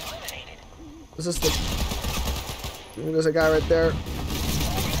 Is this the... There's a guy right there.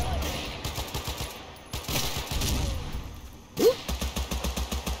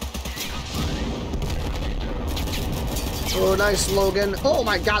 Oh, nice, Logan. Oh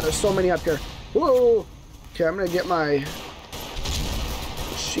my god, there's so many up here. Whoa. Okay, I'm gonna get my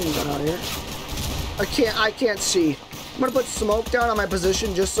machine gun out here. I can't see. I'm gonna put smoke down on my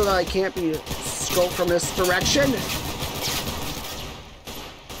position just so that I can't be scoped from this direction.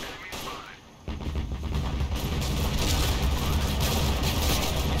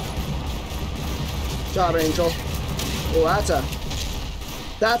 Good job, Angel. Oh,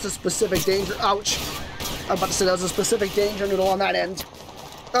 that's a specific danger. Ouch. I was about to say that was a specific danger noodle on that end.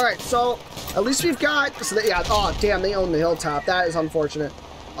 Alright, so at least we've got... So that, yeah, oh, damn, they own the hilltop. That is unfortunate.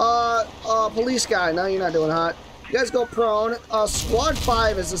 Police guy. No, you're not doing hot. You guys go prone. Squad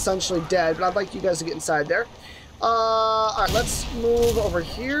 5 is essentially dead, but I'd like you guys to get inside there. Alright, let's move over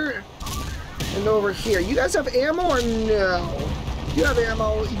here. And over here. You guys have ammo or no? You have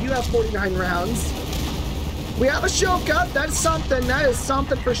ammo. You have 49 rounds. We have a shotgun. That's something. That is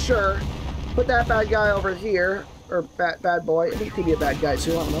something for sure. Put that bad guy over here, or bad boy. I think he could be a bad guy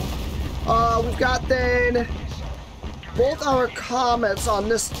too. I don't know. We've got then both our comets on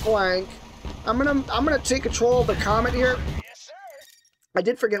this flank. I'm gonna take control of the comet here. I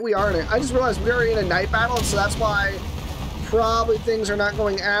did forget we are in it. I just realized we are in a night battle, so that's why probably things are not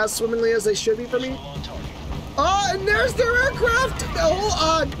going as swimmingly as they should be for me. Oh, and there's their aircraft.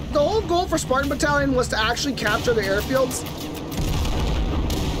 The whole goal for Spartan Battalion was to actually capture the airfields.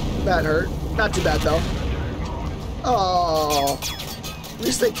 That hurt. Not too bad, though. Oh. At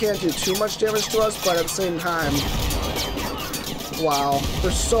least they can't do too much damage to us, but at the same time... Wow.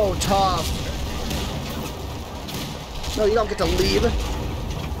 They're so tough. No, you don't get to leave.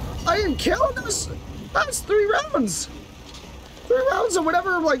 I didn't kill this. That's 3 rounds. 3 rounds of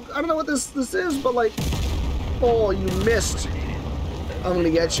whatever, like, I don't know what this is, but, like... Oh, you missed. I'm gonna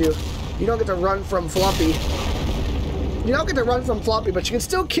get you. You don't get to run from Flumpy. You don't get to run from Flumpy, but you can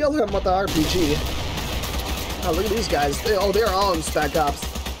still kill him with the RPG. Oh, look at these guys. They're all in spec ops.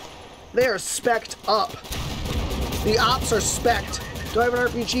 They are spec'd up. The ops are spec'd. Do I have an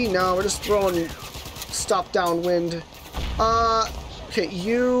RPG? No, we're just throwing stuff downwind. Okay,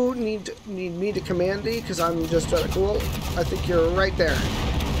 you need me to command thee, because I'm just cool. I think you're right there.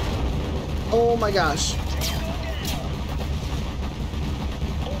 Oh my gosh.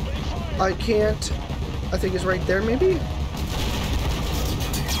 I can't... I think it's right there, maybe?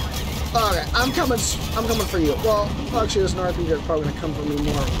 Okay, I'm coming for you. Well, actually, there's an RPG that's probably gonna come for me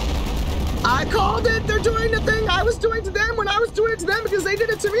more. I called it! They're doing the thing I was doing to them when I was doing it to them because they did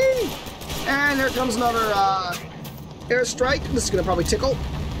it to me! And here comes another, airstrike. This is gonna probably tickle.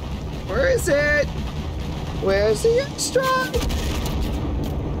 Where is it? Where's the airstrike?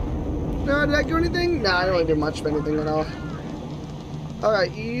 No, did I do anything? Nah, I don't really do much of anything at all.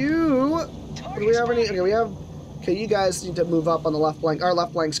 Alright, you... Do we have any... Okay, we have... Okay, you guys need to move up on the left flank. Our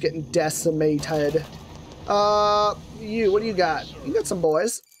left flank's getting decimated. You, what do you got? You got some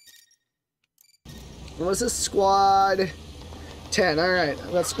boys. What's this? Squad 10. Alright,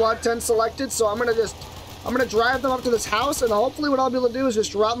 I've got squad 10 selected, so I'm gonna drive them up to this house, and hopefully what I'll be able to do is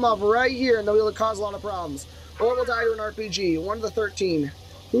just drop them off right here, and they'll be able to cause a lot of problems. Or we'll die to an RPG. 1 to the 13.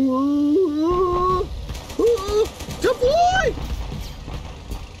 Ooh, ooh, deploy!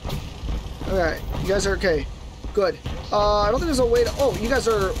 Alright, you guys are okay. Good. I don't think there's a way to... Oh, you guys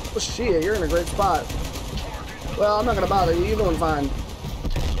are... Oh, shit, you're in a great spot. Well, I'm not gonna bother you. You're doing fine.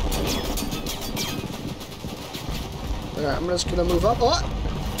 Alright, I'm just gonna move up. Oh!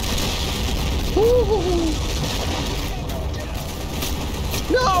 Ooh.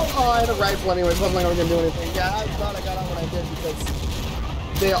 No! Oh, I had a rifle anyways. Wasn't like I was gonna do anything. Yeah, I thought I got out what I did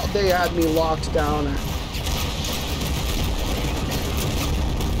because they had me locked down.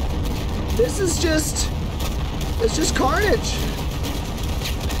 This is just... It's just carnage.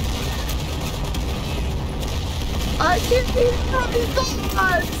 I can't even these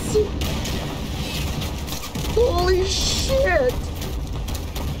gods! Holy shit!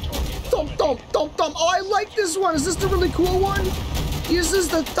 Thump, thump, thump, thump. Oh, I like this one. Is this the really cool one? This is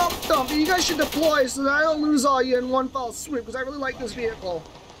the thump, thump. You guys should deploy so that I don't lose all you in one fell swoop because I really like this vehicle.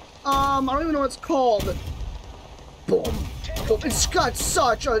 I don't even know what it's called. Boom. Boom. It's got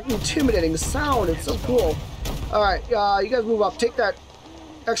such an intimidating sound. It's so cool. Alright, you guys move up. Take that.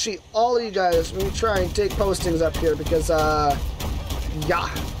 Actually, all of you guys, let me try and take postings up here because, yeah.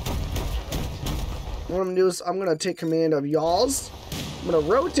 What I'm gonna do is I'm gonna take command of y'all's. I'm gonna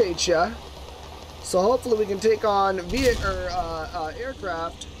rotate ya. So hopefully we can take on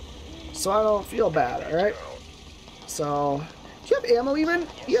aircraft so I don't feel bad, alright? So, do you have ammo even?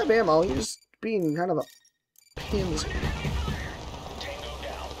 You have ammo. You're just being kind of a pansy.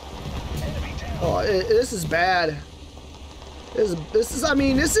 Oh, this is bad. This is, I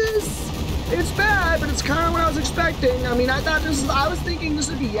mean, it's bad, but it's kind of what I was expecting. I mean, I was thinking this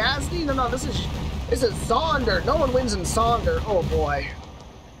would be Yazdi. No, this is Sonder. No one wins in Sonder. Oh, boy.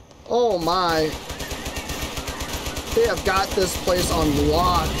 Oh, my. They have got this place on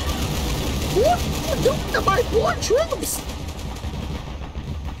lock. What are you doing to my poor troops?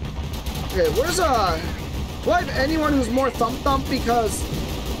 Okay, where's, do I have anyone who's more thump because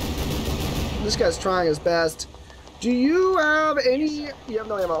this guy's trying his best. Do you have any... You have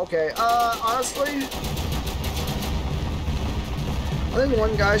no ammo. Okay. Honestly, I think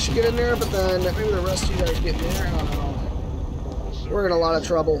one guy should get in there, but then maybe the rest of you guys get in there. I don't know. We're in a lot of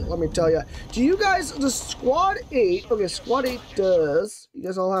trouble, let me tell you. Do you guys... The Squad 8... Okay, Squad 8 does... You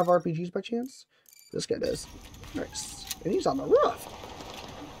guys all have RPGs by chance? This guy does. Nice. And he's on the roof.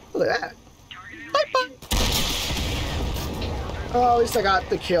 Look at that. Bye-bye. Oh, at least I got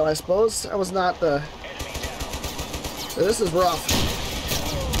the kill, I suppose. I was not the... This is rough.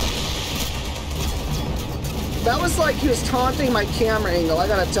 That was like he was taunting my camera angle, I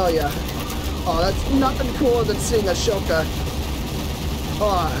gotta tell you. Oh, that's nothing cooler than seeing a Shoka.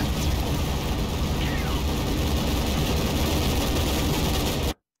 Oh.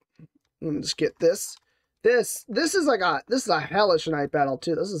 Let me just get this. This is like this is a hellish night battle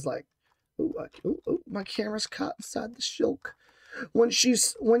too. This is like, ooh, my camera's caught inside the Shulk. When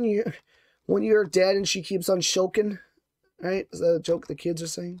you're dead and she keeps on shulking. Right? Is that a joke the kids are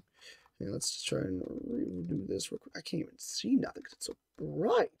saying? Yeah, let's just try and redo this real quick. I can't even see nothing because it's so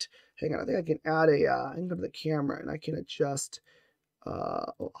bright. Hang on, I think I can add I can go to the camera and I can adjust,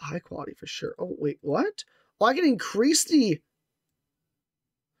 high quality for sure. Oh, wait, what? Oh, I can increase the,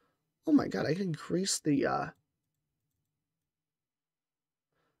 oh my God, I can increase the, I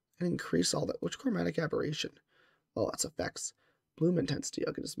can increase all that. Which chromatic aberration? Oh, that's effects. Bloom intensity,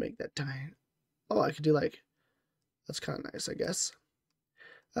 I can just make that tiny. Oh, I could do like, that's kind of nice, I guess.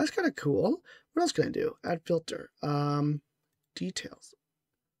 That's kind of cool. What else can I do? Add filter. Details.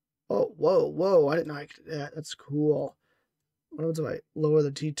 Oh, whoa. I didn't know I could do that. That's cool. What else do I lower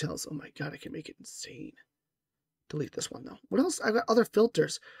the details? Oh my God, I can make it insane. Delete this one though. What else? I've got other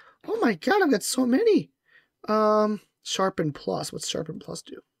filters. Oh my God, I've got so many. Sharpen plus. What's sharpen plus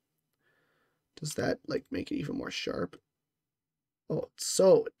do? Does that like make it even more sharp? Oh, it's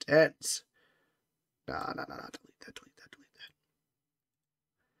so dense. Nah. Delete that.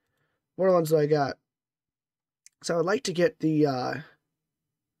 What ones do I got? So I would like to get the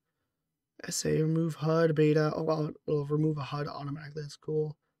SA remove HUD beta. Oh, well, it'll remove a HUD automatically. That's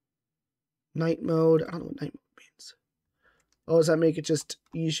cool. Night mode. I don't know what night mode means. Oh, does that make it just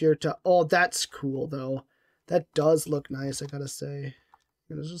easier to... Oh, that's cool, though. That does look nice, I gotta say.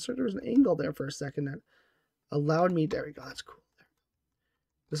 There was an angle there for a second that allowed me... There we go, that's cool.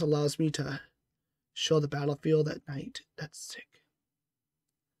 This allows me to show the battlefield at night. That's sick.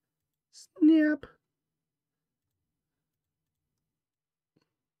 Snap.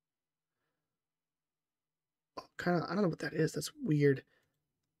 kind of, I don't know what that is. That's weird.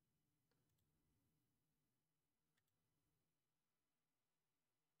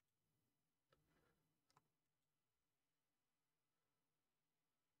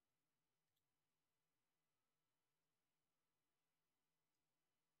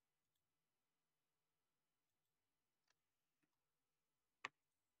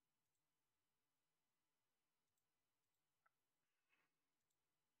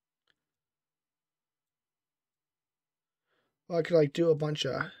 Well, I could like do a bunch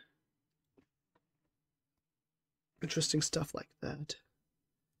of interesting stuff like that.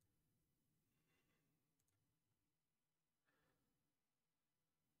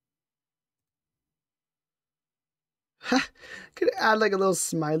 Could add like a little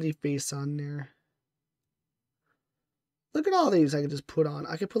smiley face on there. Look at all these I could just put on.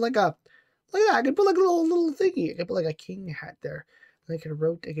 I could put like a, look at that. I could put like a little thingy. I could put like a king hat there. And I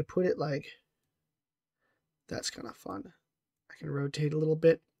could put it like, that's kind of fun. I can rotate a little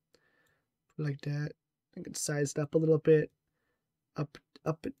bit like that. I can size it up a little bit. Up,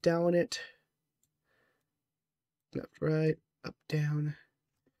 down it. Left, right, up, down.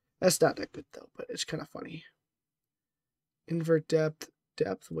 That's not that good though, but it's kind of funny. Invert depth.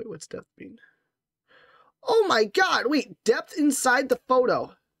 Depth? Wait, what's depth mean? Oh my god, wait, depth inside the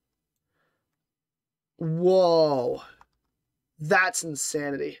photo. Whoa. That's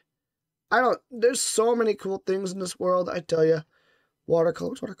insanity. There's so many cool things in this world, I tell you. Watercolor,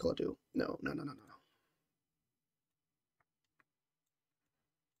 what's watercolor do? No.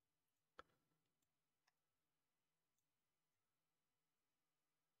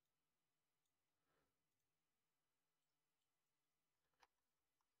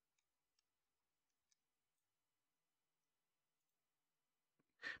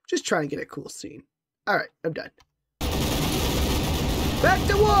 Just trying to get a cool scene. Alright, I'm done. Back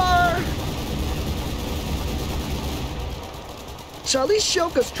to war! So at least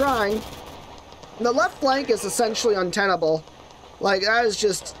Shoka's trying. The left flank is essentially untenable. Like, that is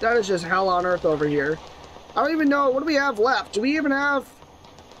just hell on earth over here. I don't even know, what do we have left? Do we even have...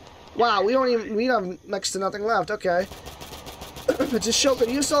 Wow, we have next to nothing left, okay. But just Shoka,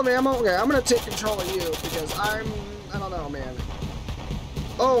 do you still have ammo? Okay, I'm gonna take control of you, because I don't know, man.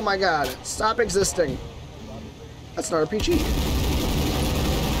 Oh my god, stop existing. That's not RPG.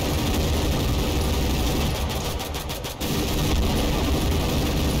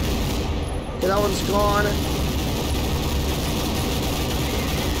 Okay, that one's gone.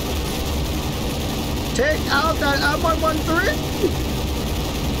 Take out that M113!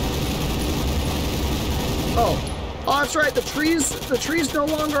 Oh, that's right, the trees no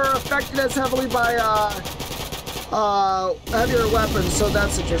longer are affected as heavily by, heavier weapons, so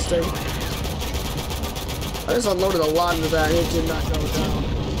that's interesting. I just unloaded a lot into that, it did not go down.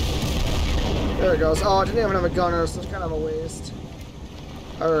 There it goes. Oh, I didn't even have a gunner, so it's kind of a waste.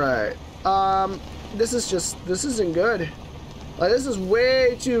 Alright. This isn't good. Like, this is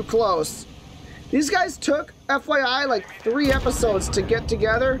way too close. These guys took, FYI, like 3 episodes to get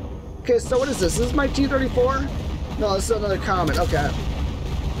together. Okay, so what is this? This is my T-34? No, this is another Comet. Okay.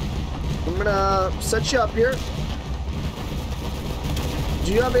 I'm gonna set you up here.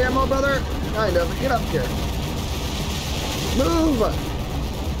 Do you have ammo, brother? Kind of. Get up here. Move!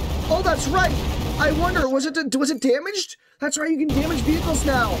 Oh, that's right! I wonder, was it damaged? That's right, you can damage vehicles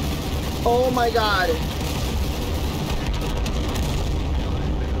now! Oh my god.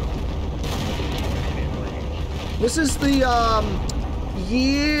 This is the,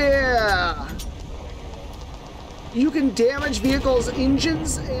 yeah! You can damage vehicles'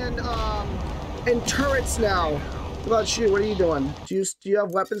 engines and turrets now. What about you? What are you doing? Do you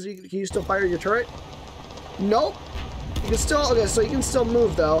have weapons? Can you still fire your turret? Nope. You can still, okay, so you can still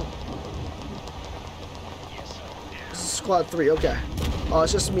move though. This is squad 3, okay. Oh,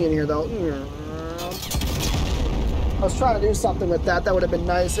 it's just me in here though. I was trying to do something with that. That would have been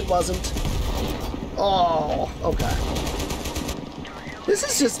nice. It wasn't. Oh, okay.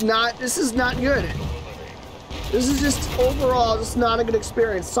 This is not good. This is just overall just not a good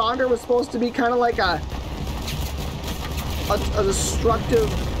experience. Sonder was supposed to be kind of like a destructive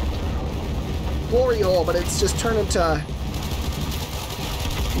glory hole, but it's just turned into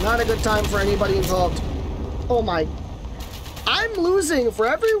not a good time for anybody involved. Oh my, I'm losing for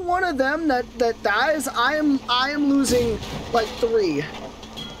every one of them that dies. I am losing like 3.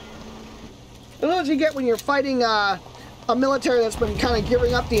 That's what you get when you're fighting a military that's been kind of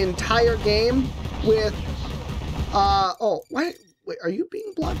giving up the entire game with oh, wait, are you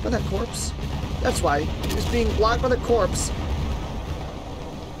being blocked by that corpse? That's why. He's being blocked by the corpse.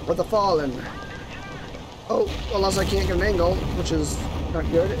 Or the fallen. Oh, unless I can't get an angle, which is not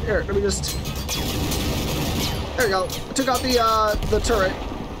good. Here, let me just... There we go. Took out the turret.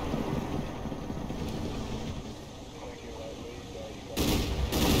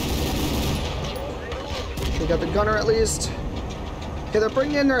 We got the gunner at least. Okay, they're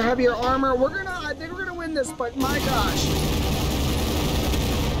bringing in their heavier armor. I think we're gonna win this, but my gosh.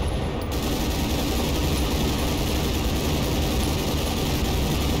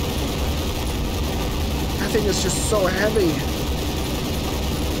 That thing is just so heavy.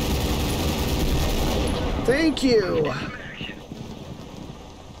 Thank you.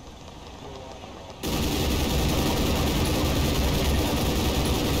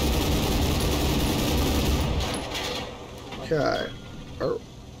 Okay.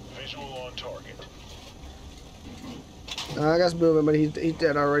 Visual on target. I guess moving, but he's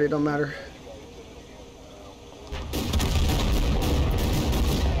dead already. Don't matter.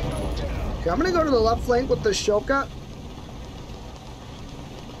 Okay, I'm gonna go to the left flank with the Shoka.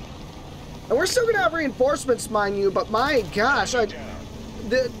 And we're still gonna have reinforcements, mind you, but my gosh,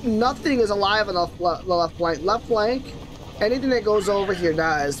 nothing is alive on the left flank. Left flank, anything that goes over here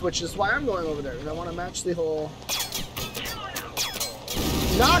dies, which is why I'm going over there, because I want to match the whole...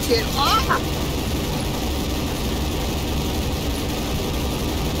 Knock it off!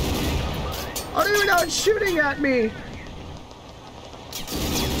 I don't even know it's shooting at me!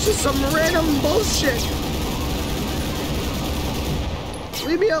 It's just some random bullshit!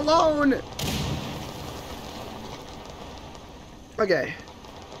 Leave me alone! Okay.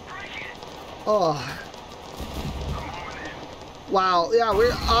 Oh. Wow, yeah,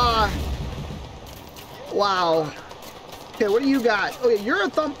 we're, wow. Okay, what do you got? Okay, you're a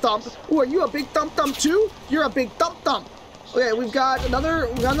thump. Ooh, are you a big thump too? You're a big thump. Okay, we got another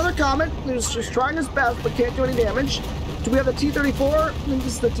comet who's just trying his best but can't do any damage. Do we have the T-34? I think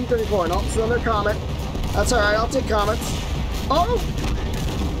this is the T-34. No, it's another comet. That's alright, I'll take comets. Oh!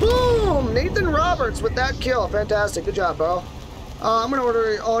 Boom! Nathan Roberts with that kill. Fantastic. Good job, bro. I'm gonna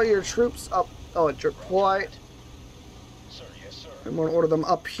order all your troops up. Oh, deploy. Sir, yes, sir. I'm gonna order them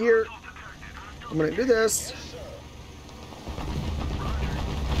up here. I'm gonna do this.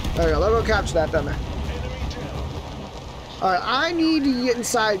 There we go. Let's go capture that then. Alright, I need to get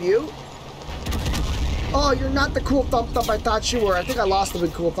inside you. Oh, you're not the cool thump I thought you were. I think I lost the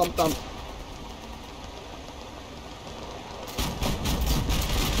big cool thump.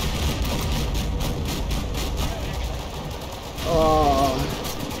 Oh.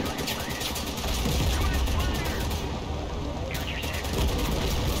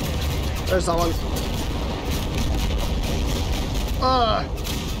 There's someone.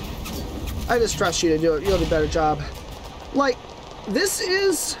 I just trust you to do it. You'll do a better job. Like, this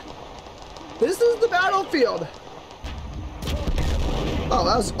is the battlefield. Oh,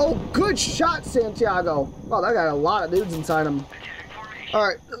 that was, oh, good shot, Santiago. Wow, that got a lot of dudes inside him. All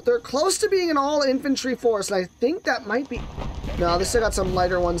right, they're close to being an all-infantry force, and I think that might be... No, they still got some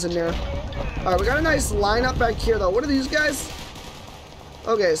lighter ones in there. All right, we got a nice lineup back here, though. What are these guys?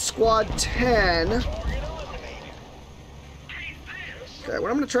 Okay, squad 10. Okay,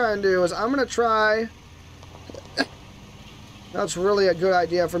 what I'm going to try and do is I'm going to try... That's really a good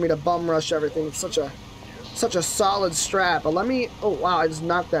idea for me to bum rush everything. It's such a solid strat. But let me... Oh, wow, I just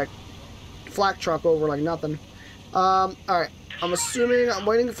knocked that flak truck over like nothing. All right. I'm assuming I'm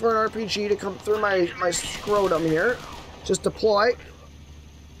waiting for an RPG to come through my scrotum here. Just deploy.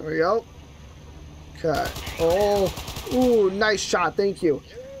 There we go. Okay. Oh. Ooh, nice shot. Thank you.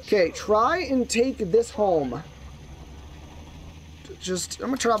 Okay, try and take this home. Just, I'm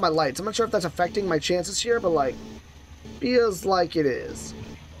going to turn off my lights. I'm not sure if that's affecting my chances here, but, like, feels like it is.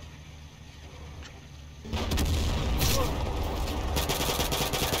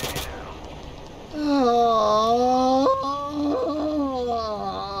 Oh.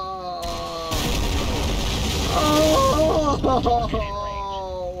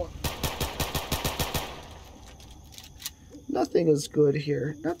 Nothing is good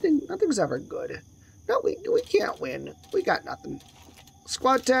here. Nothing's ever good. No, we can't win. We got nothing.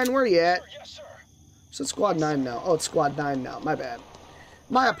 Squad 10, where are you at? Yes, sir. So it's Squad 9 now. Oh, it's Squad 9 now. My bad.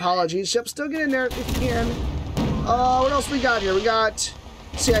 My apologies. Ship, still get in there if you can. What else we got here? We got...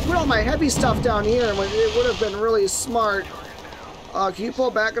 See, I put all my heavy stuff down here, and it would have been really smart. Can you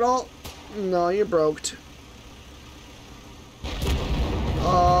pull back at all? No, you broked.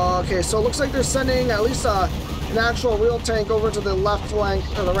 Okay, so it looks like they're sending at least an actual real tank over to the left flank,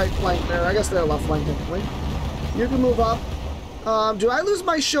 or the right flank there. I guess they're left flank, technically. You can move up. Do I lose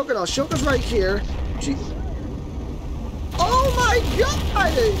my Shoka? No, Shoka's right here. Oh my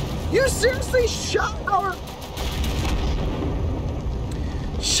god! You seriously shot our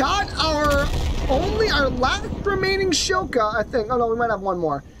last remaining Shoka, I think. Oh no, we might have one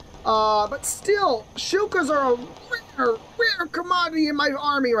more. But still, Shilkas are a rare commodity in my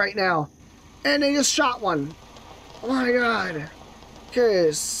army right now. And they just shot one. Oh my god.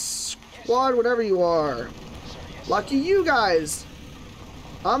 Okay, squad, whatever you are. Lucky you guys.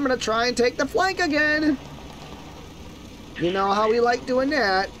 I'm gonna try and take the flank again. You know how we like doing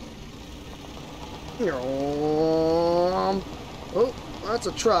that. Oh, that's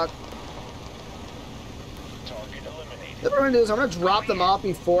a truck. What I'm gonna do is I'm gonna drop them off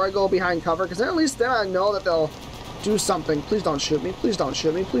before I go behind cover, because at least then I know that they'll do something. Please don't shoot me. Please don't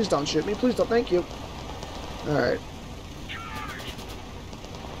shoot me. Please don't shoot me. Please don't. Thank you. Alright.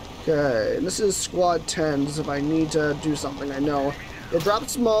 Okay, and this is squad 10. If I need to do something, I know. They dropped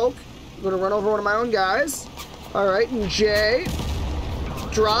smoke. I'm gonna run over one of my own guys. Alright, and J.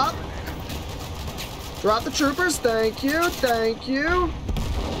 Drop. Drop the troopers. Thank you. Thank you.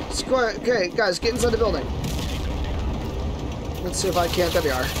 Squad. Okay, guys, get inside the building. Let's see if I can't. There we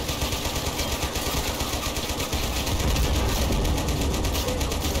are.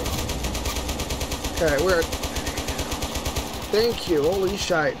 Okay, we're... Thank you. Holy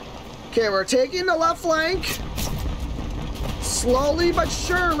shite. Okay, we're taking the left flank. Slowly but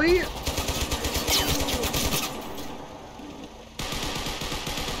surely.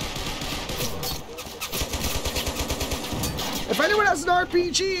 If anyone has an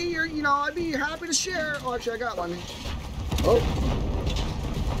RPG, or, you know, I'd be happy to share. Oh, actually, I got one. Oh.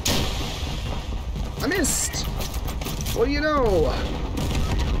 I missed. What do you know?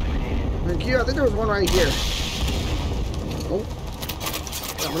 Thank you. I think there was one right here. Oh.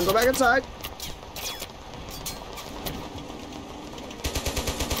 I'm gonna go back inside.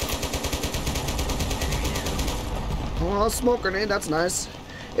 Oh, a smoke grenade. That's nice.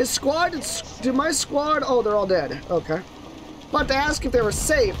 Is squad... Did my squad... Oh, they're all dead. Okay. About to ask if they were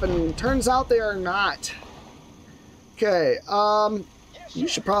safe, and turns out they are not. Okay, you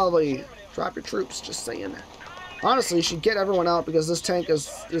should probably drop your troops, just saying. Honestly, you should get everyone out, because this tank is,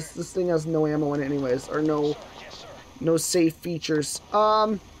 this thing has no ammo in it anyways, or no safe features.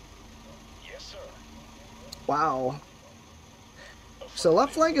 Wow. So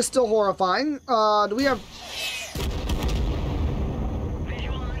left flank is still horrifying. Do we have...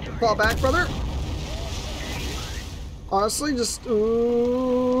 Fall back, brother. Honestly, just...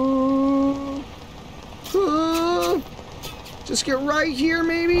 just get right here,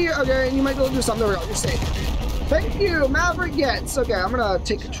 maybe? Okay, and you might be able to do something. There we go. You're safe. Thank you, Maverick Gets. Okay, I'm gonna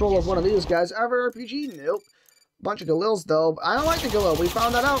take control of one of these guys. Ever RPG? Nope. Bunch of Galils, though. I don't like the Galil. We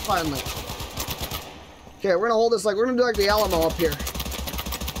found that out, finally. Okay, we're gonna hold this like... We're gonna do like the Alamo up here.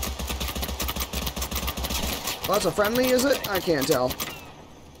 Oh, that's a friendly, is it? I can't tell.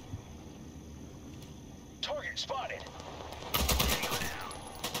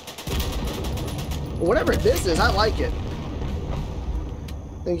 Whatever this is, I like it.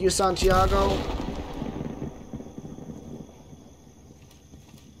 Thank you, Santiago.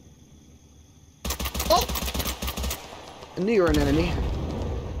 Oh! I knew you were an enemy.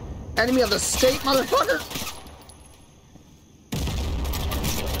 Enemy of the state, motherfucker!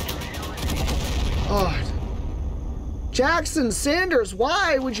 Oh. Jackson Sanders,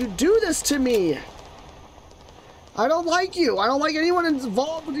 why would you do this to me? I don't like you. I don't like anyone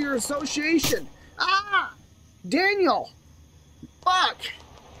involved with your association. Ah! Daniel! Fuck!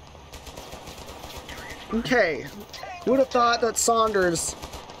 Okay. Who would have thought that Saunders...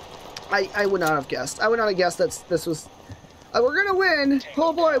 I would not have guessed. I would not have guessed that this was... we're gonna win!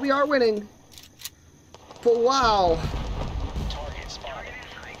 Oh boy, we are winning. But wow.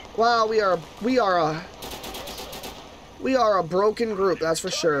 Wow, we are a broken group, that's for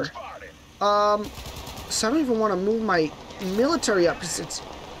sure. So I don't even want to move my military up, because it's...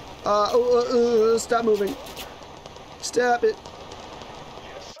 stop moving. Stop it.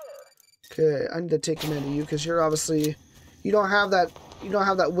 Okay, I need to take command of you, because you're obviously... You don't have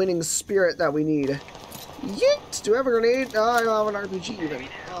that winning spirit that we need. Yeet! Do I have a grenade? No, I don't have an RPG even.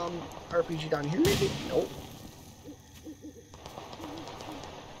 RPG down here maybe? Nope.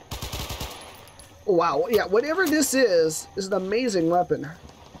 Oh, wow, yeah, whatever this is an amazing weapon.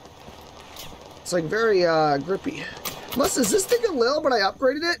 It's like very, grippy. Unless, is this the Galil, but I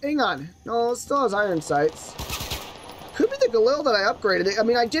upgraded it? Hang on. No, it still has iron sights. Could be the Galil that I upgraded it. I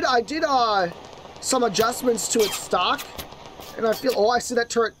mean, I did, some adjustments to its stock. And I feel, oh, I see that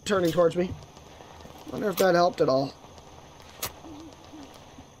turret turning towards me. Wonder if that helped at all.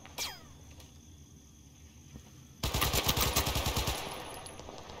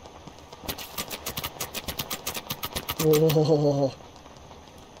 Whoa.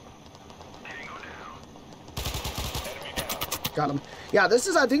 Got him. Yeah,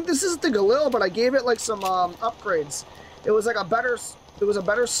 I think this is the Galil, but I gave it like some upgrades. It was like a better it was a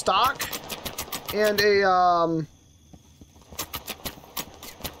better stock and a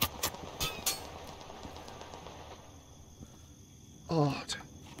oh,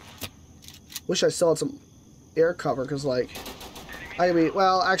 wish I still had some air cover, because like I mean,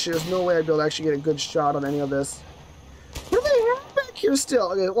 well, actually there's no way I'd be able to actually get a good shot on any of this. What do they have back here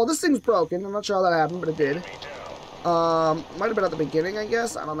still? Okay, well, this thing's broken. I'm not sure how that happened, but it did. Might have been at the beginning, I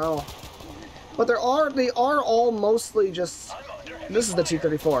guess. I don't know. But they are all mostly just... This is the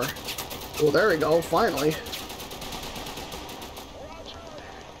T-34. Well, there we go, finally.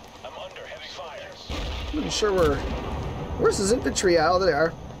 I'm not sure where... Where's his infantry at? Oh, there they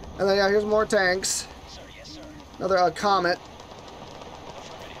are. And then, yeah, here's more tanks. Another Comet.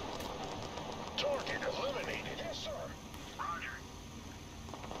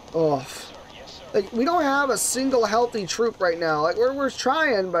 Oh. Like, we don't have a single healthy troop right now. Like, we're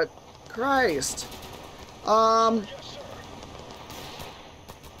trying, but... Christ. Look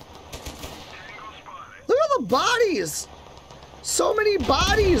at all the bodies! So many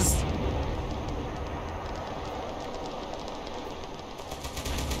bodies!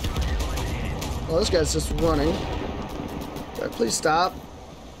 Oh, this guy's just running. Please stop.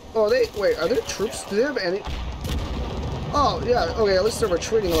 Oh, wait, are there troops? Do they have any? Oh, yeah, okay, at least they're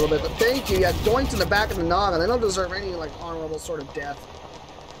retreating a little bit, but thank you. Yeah, doinked in the back of the noggin. They don't deserve any, like, honorable sort of death.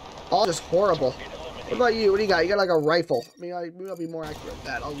 All just horrible. What about you? What do you got? You got, like, a rifle. I mean, maybe I'll be more accurate at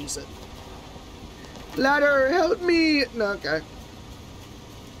that. I'll use it. Ladder, help me! No, okay.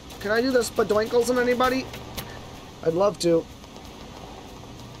 Can I do the spadoinkles on anybody? I'd love to.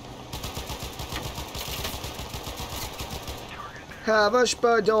 Have a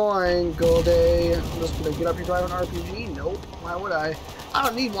spadoinkle day. I'm just gonna get up here, drive an RPG? Nope. Why would I? I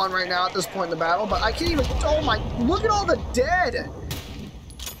don't need one right now at this point in the battle, but I can't even... Oh my... Look at all the dead!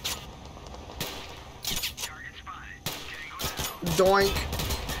 Doink.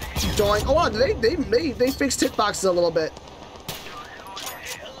 Doink. Oh, wow, they fixed hitboxes a little bit.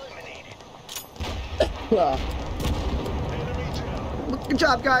 Good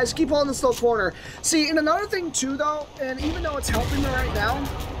job, guys. Keep holding this little corner. See, and another thing, too, though, and even though it's helping me right now,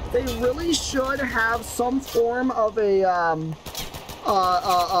 they really should have some form of a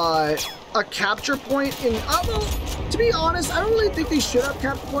capture point in... well, to be honest, I don't really think they should have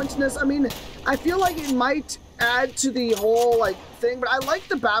capture points in this. I mean, I feel like it might add to the whole, like, thing, but I like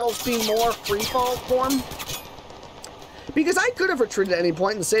the battles being more free-fall form. Because I could have retreated at any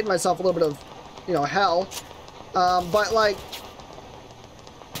point and saved myself a little bit of, you know, hell. But, like...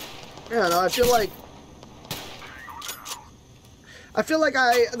 I don't know, I feel like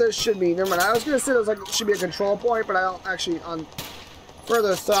there should be, never mind, I was gonna say there should be a control point, but I don't actually, on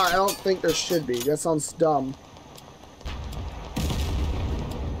further thought, I don't think there should be. That sounds dumb.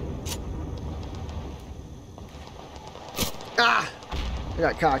 Ah! I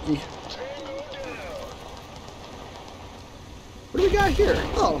got cocky. What do we got here?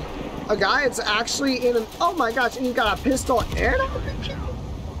 Oh, a guy that's actually in an, oh my gosh, and he got a pistol and a...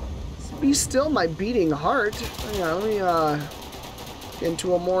 Be still, my beating heart. Yeah, let me get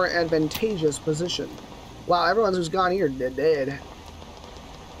into a more advantageous position. Wow, everyone who's gone here dead.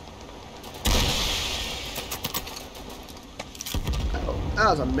 Oh, that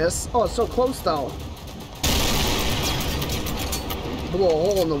was a miss. Oh, it's so close though. Blew a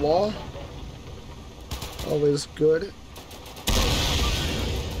hole in the wall. Always good.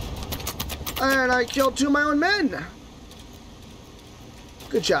 And I killed 2 of my own men.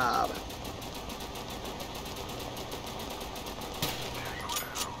 Good job.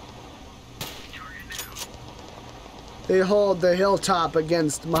 They hold the hilltop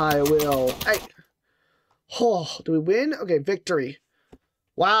against my will. Hey. Oh, do we win? Okay, victory.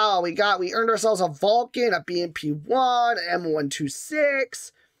 Wow, we earned ourselves a Vulcan, a BMP-1, an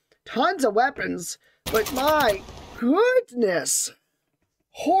M126, tons of weapons, but my goodness.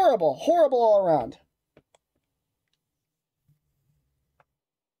 Horrible, horrible all around.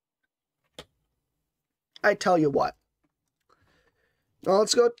 I tell you what. Well,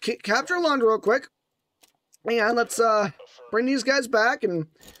 let's go capture London real quick. And let's bring these guys back and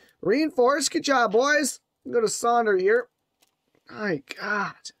reinforce. Good job, boys. Go to Sonder here. My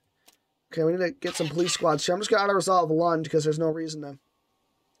God. Okay, we need to get some police squads here. I'm just going to auto-resolve Lund because there's no reason to.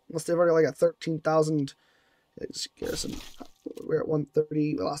 Unless they've already like a 13,000 garrison. We're at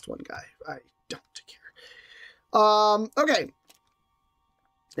 130. We lost one guy. I don't care. Okay.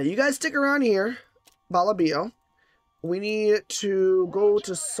 Now you guys stick around here. Balabio. We need to go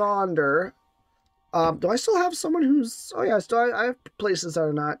to Sonder. Do I still have someone who's... Oh, yeah, I have places that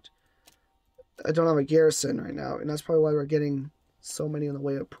are not... I don't have a garrison right now, and that's probably why we're getting so many in the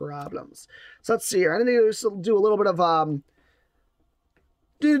way of problems. So let's see here. I need to do a little bit of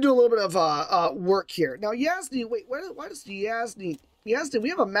need to do a little bit of work here. Now, Yasni, wait, why does Yasni, we have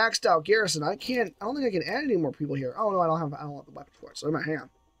a maxed out garrison. I don't think I can add any more people here. Oh, no, I don't have the weapon for it, so hang on.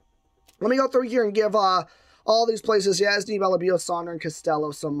 Let me go through here and give all these places, Yasni, Bellabio, Sonder, and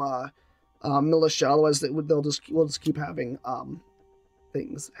Costello, some militia. Otherwise, we'll just keep having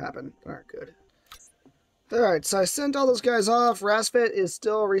things happen. All right, good. All right, so I sent all those guys off. Rasfet is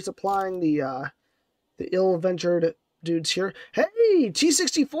still resupplying the ill-ventured dudes here. Hey,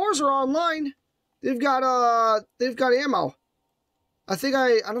 T-64s are online. They've got ammo. I think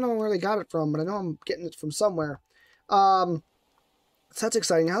I don't know where they got it from, but I know I'm getting it from somewhere. So that's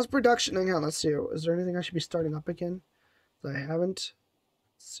exciting. How's production? Hang on, let's see. Is there anything I should be starting up again that I haven't?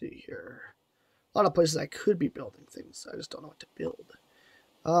 Let's see here. A lot of places I could be building things. I just don't know what to build.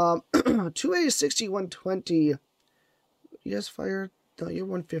 2A60, 120. You guys fire? No, you're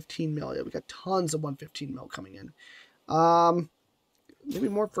 115 mil. Yeah, we got tons of 115 mil coming in. Maybe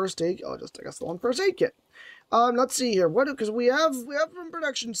more first aid. Oh, just I guess the one first aid kit. Let's see here. What? Because we have some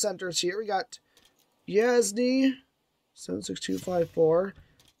production centers here. We got Yasni 76254.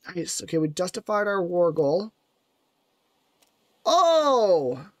 Nice. Okay, we justified our war goal.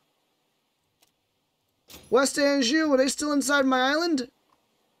 Oh, West Anjou. Are they still inside my island?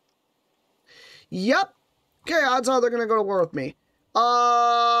 Yep. Okay, odds are they're gonna go to war with me.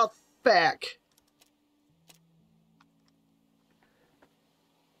 Feck.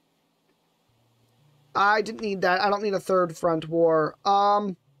 I didn't need that. I don't need a third front war.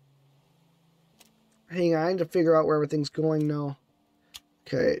 Hang on, I need to figure out where everything's going now.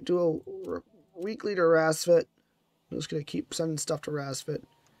 Okay, do a weekly to Rasfit. I'm just gonna keep sending stuff to Rasfit.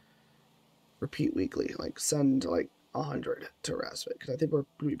 Repeat weekly, like send like 100 to Rasfit, because I think we're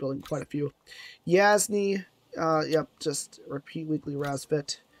gonna be building quite a few. Yasni, yep, just repeat weekly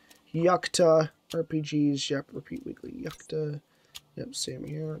Rasfit. Yukta, RPGs, yep, repeat weekly Yukta. Yep, same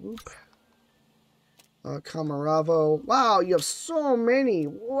here. Oop. Kamaravo. Wow, you have so many.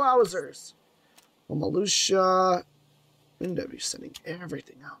 Wowzers. Well, Malusha. I'm going to be sending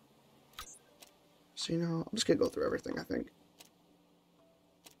everything out. So, you know, I'm just going to go through everything, I think.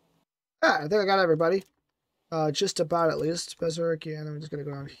 I think I got everybody. Just about, at least. Berserk, yeah, and I'm just going to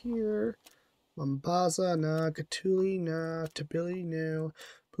go down here. Mombasa, no. Katuli, no. Tabili, no.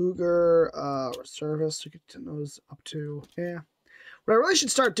 Booger, service. We get to those up to, yeah. What I really should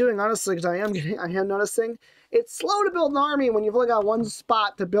start doing, honestly, because I am noticing, it's slow to build an army when you've only got one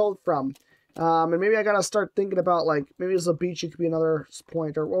spot to build from. And maybe I gotta start thinking about, like, maybe Zabici could be another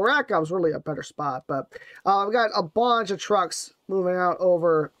point, or, well, Rakov's really a better spot, but I've got a bunch of trucks moving out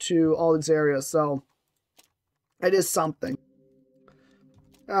over to all these areas, so it is something.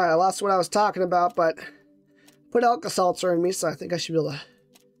 Alright, I lost what I was talking about, but put Alka-Seltzer in me, so I think I should be able to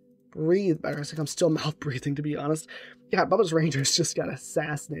breathe better. I think I'm still mouth breathing, to be honest. Yeah, Bubba's Rangers just got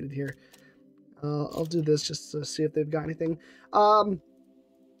assassinated here. I'll do this just to see if they've got anything.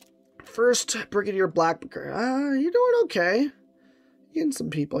 First, Brigadier Blackbeaker. You're doing okay. Getting some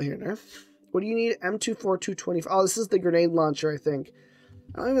people here now. What do you need? M24225. Oh, this is the grenade launcher, I think.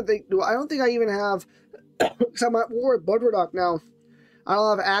 I don't think I even have, because I'm at war with Budrodock now. I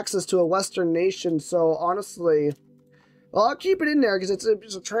don't have access to a Western nation, so honestly, well, I'll keep it in there because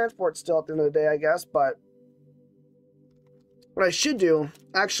it's a transport still at the end of the day, I guess, but what I should do,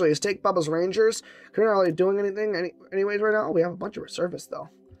 actually, is take Bubba's Rangers. We're not really doing anything anyways right now. Oh, we have a bunch of reservists, though.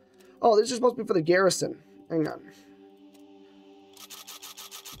 Oh, this is supposed to be for the garrison. Hang on.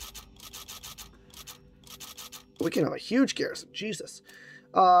 We can have a huge garrison. Jesus.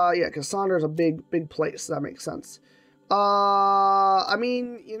 Yeah, because Sonder's a big place. That makes sense. I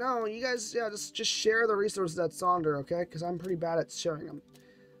mean, you know, you guys, yeah, just share the resources at Sonder, okay? Because I'm pretty bad at sharing them.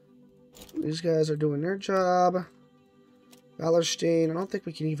 These guys are doing their job. Wallerstein, I don't think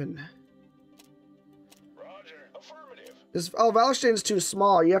we can even... Roger. Affirmative. Wallerstein's too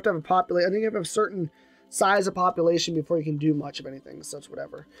small. You have to have a population. I think you have to have a certain size of population before you can do much of anything, so it's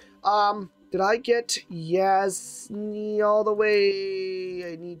whatever. Did I get Yasni all the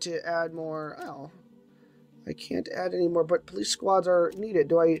way? I need to add more. Oh, I can't add any more, but police squads are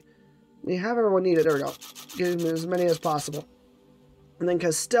needed. We have everyone needed. There we go. Get as many as possible. And then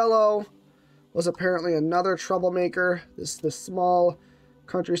Costello was apparently another troublemaker. This small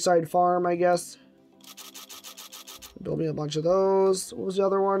countryside farm, I guess. Build me a bunch of those. What was the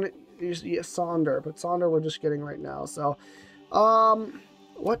other one? Yeah, Sonder, but Sonder we're just getting right now. So,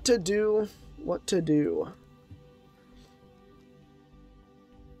 what to do? What to do?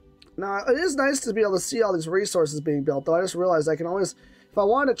 Now, it is nice to be able to see all these resources being built, though. I just realized I can always, if I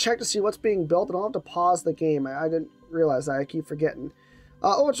wanted to check to see what's being built, I don't have to pause the game. I didn't realize that. I keep forgetting.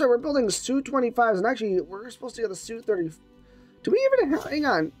 Oh, that's right. We're building Su-25s, and actually, we're supposed to get the Do we even have... Hang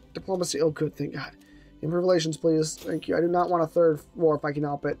on. Diplomacy. Oh, good. Thank God. Improve relations, please. Thank you. I do not want a third war if I can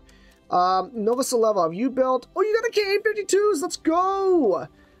help it. Nova Celeva, have you built... Oh, you got the K-52s! Let's go!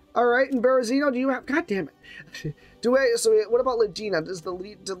 Alright, and Berezino, do you have... God damn it. What about Legina? Does the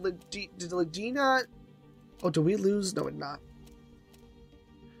Legina... Oh, do we lose? No, it's not.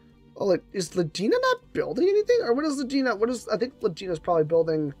 Oh, is Legina not building anything? Or what is Legina... I think Legina's probably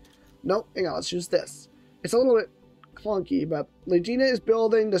building... Nope, hang on, let's use this. It's a little bit clunky, but Legina is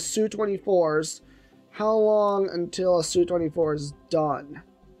building the Su-24s. How long until a Su-24 is done?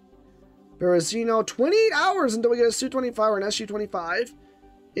 Berezino, 28 hours until we get a Su-25 or an Su-25.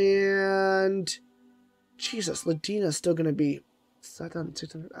 And... Jesus, Legina is still going to be set on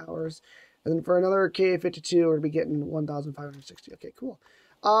 600 hours. And then for another Ka-52, we're going to be getting 1,560. Okay, cool.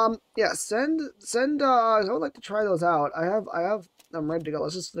 Yeah, send, I would like to try those out. I'm ready to go.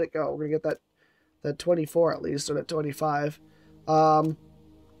 Let's just let it go. We're going to get that 24 at least, or that 25. I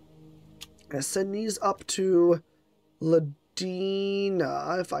send these up to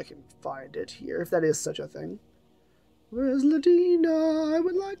Ladina, if I can find it here, if that is such a thing. Where's Ladina? I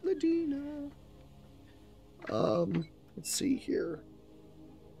would like Ladina. Let's see here.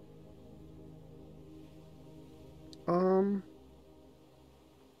 There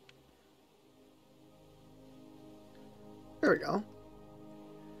we go.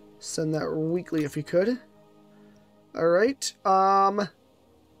 Send that weekly if you could. Alright,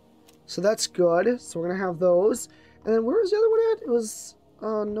 so that's good. So we're gonna have those. And then where was the other one at? It was,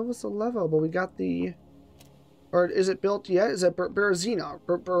 Nova Celeva, but we got the... Or is it built yet? Is it Berezino?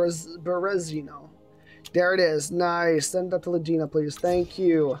 Berezino. There it is. Nice. Send that to Legina, please. Thank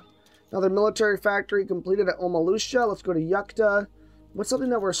you. Another military factory completed at Omalusha. Let's go to Yukta. What's something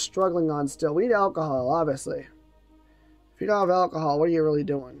that we're struggling on still? We need alcohol, obviously. If you don't have alcohol, what are you really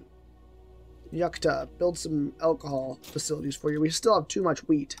doing? Yukta, build some alcohol facilities for you. We still have too much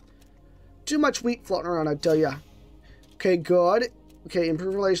wheat. Too much wheat floating around, I tell ya. Okay, good. Okay,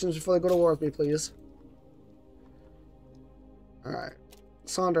 improve relations before they go to war with me, please. Alright.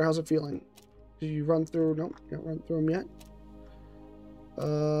 Sonder, how's it feeling? Did you run through? Nope, you haven't run through them yet.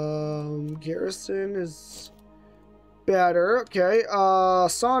 Garrison is better. Okay,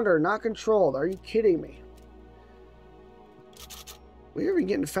 Sonder, not controlled. Are you kidding me? We're even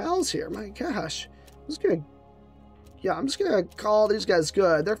getting fouls here. My gosh. I'm just gonna call these guys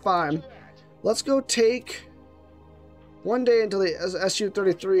good. They're fine. Let's go take one day until the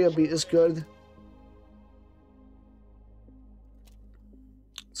Su-33 is good.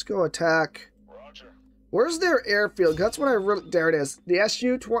 Let's go attack. Roger. Where's their airfield? That's what I really... There it is. The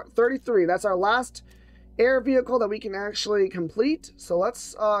Su-33. That's our last air vehicle that we can actually complete. So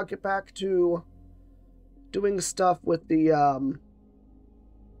let's get back to doing stuff with the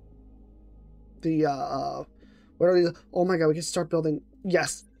what are these? Oh my god, we can start building...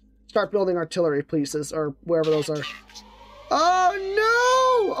 Yes. Start building artillery pieces, or wherever those are. Oh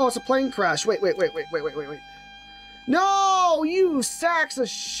no! Oh, it's a plane crash. Wait. No! You sacks of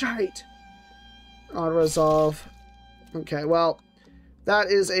shite! Auto-resolve. Okay, well, that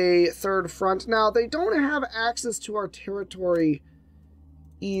is a third front. Now, they don't have access to our territory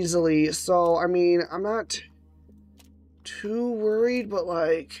easily, so, I mean, I'm not too worried, but,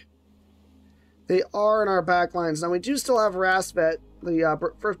 like, they are in our back lines. Now, we do still have Rasvet, the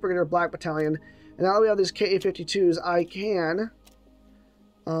 1st Brigadier Black Battalion, and now that we have these Ka-52s, I can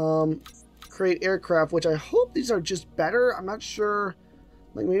create aircraft, which I hope these are just better. I'm not sure.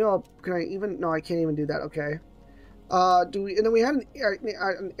 Like, maybe can I even... No, I can't even do that. Okay. And then we had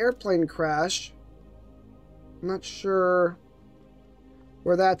an airplane crash. I'm not sure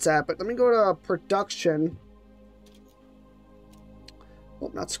where that's at, but let me go to production.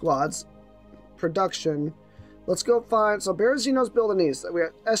 Oh, not squads. Production. Let's go find... So, Berezino's building these. We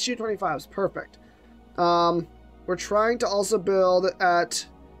have Su-25s. Perfect. We're trying to also build at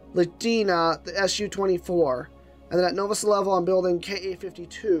Ladina the Su-24. And then at Nova Celeva, I'm building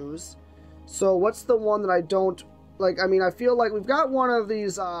Ka-52s. So, what's the one that I don't... Like, I mean, I feel like we've got one of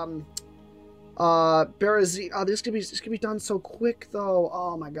these, Berezino... Oh, this could be done so quick, though.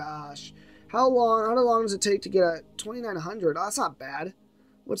 Oh, my gosh. How long does it take to get a 2,900? Oh, that's not bad.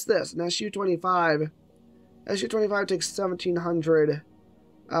 What's this? An Su-25. Su-25 takes 1,700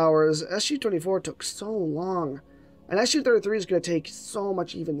 hours. Su-24 took so long. And Su-33 is going to take so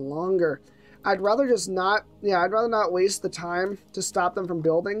much even longer. I'd rather just not... Yeah, I'd rather not waste the time to stop them from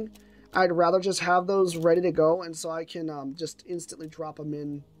building. I'd rather just have those ready to go, and so I can just instantly drop them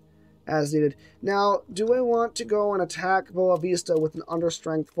in as needed. Now, do I want to go and attack Boa Vista with an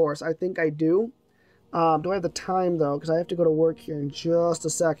understrength force? I think I do. Do I have the time, though? Because I have to go to work here in just a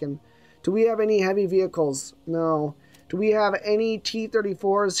second. Do we have any heavy vehicles? No. Do we have any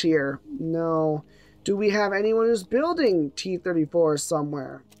T-34s here? No. Do we have anyone who's building T-34s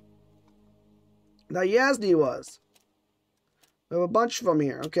somewhere? That Yasny was. We have a bunch of them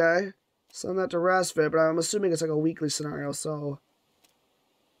here, okay? Send that to Rasfit, but I'm assuming it's like a weekly scenario, so...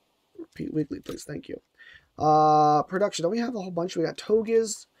 Repeat weekly, please, thank you. Production, don't we have a whole bunch? We got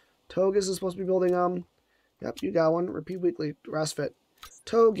Togiz. Togiz is supposed to be building them. Yep, you got one. Repeat weekly, Rasfit.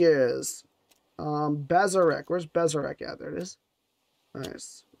 Togiz. Bezarek. Where's Bezarek at? There it is.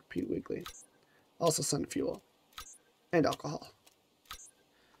 Nice. Repeat weekly. Also send fuel. And alcohol.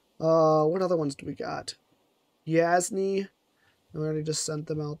 What other ones do we got? Yasny. I already just sent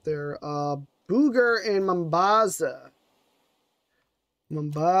them out there. Booger and Mombasa.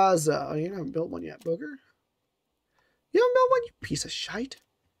 Mombasa. Oh, you haven't built one yet, Booger? You haven't built one, you piece of shite?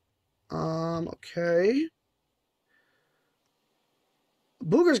 Okay.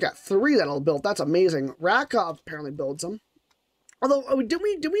 Booger's got 3 that'll build. That's amazing. Rakov apparently builds them. Although, did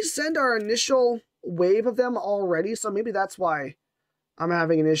we send our initial wave of them already? So maybe that's why I'm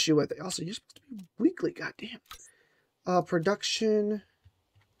having an issue with it. Also, you're supposed to be weekly, goddamn. Production.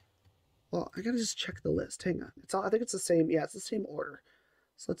 Well, I gotta just check the list. Hang on. I think it's the same. Yeah, it's the same order.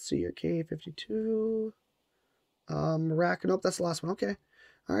 So let's see here. K52. Rack. Nope, that's the last one. Okay.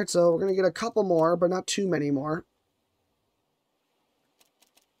 All right, so we're gonna get a couple more, but not too many more.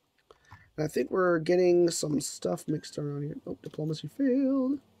 And I think we're getting some stuff mixed around here. Oh, diplomacy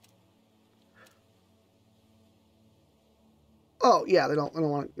failed. Oh yeah, they don't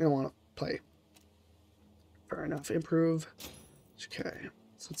want to play. Fair enough. Improve. Okay.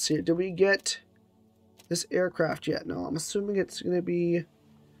 So let's see. Did we get this aircraft yet? No, I'm assuming it's gonna be.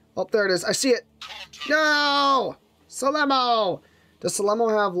 Oh, there it is. I see it. No, Salemo. Does Salemo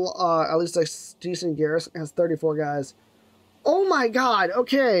have at least a decent garrison? It has 34 guys. Oh my god,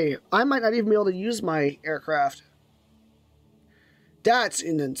 okay. I might not even be able to use my aircraft. That's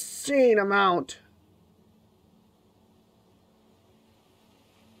an insane amount.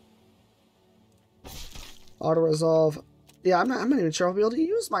 Auto-resolve. Yeah, I'm not even sure I'll be able to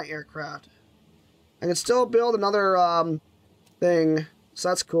use my aircraft. I can still build another thing. So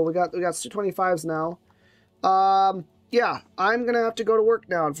that's cool. We got Su-25s now. Yeah, I'm going to have to go to work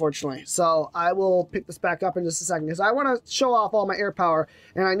now, unfortunately. So I will pick this back up in just a second, because I want to show off all my air power,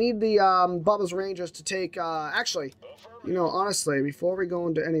 and I need the Bubba's Rangers to take, actually, you know, honestly, before we go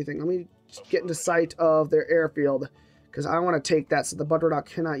into anything, let me just get into sight of their airfield, because I want to take that, so the Butterdog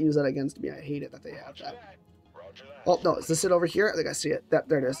cannot use that against me. I hate it that they have that. Oh, no, is this it over here? I think I see it.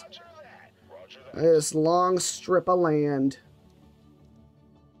 There it is. This long strip of land.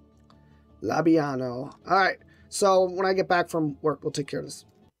 Labiano. All right. So when I get back from work, we'll take care of this.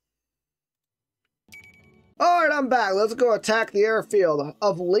 All right, I'm back. Let's go attack the airfield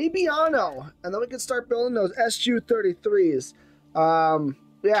of Labiano, and then we can start building those Su-33s.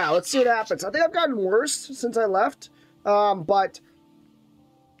 Yeah, let's see what happens. I think I've gotten worse since I left, but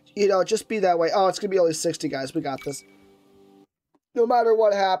you know, just be that way. Oh, it's gonna be only 60 guys. We got this. No matter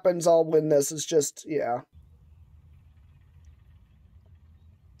what happens, I'll win this. It's just, yeah.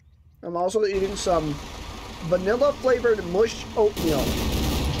 I'm also eating some vanilla-flavored mush oatmeal.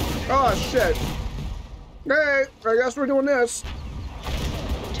 Oh, shit. Hey, I guess we're doing this.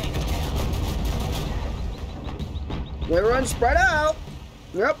 Everyone spread out.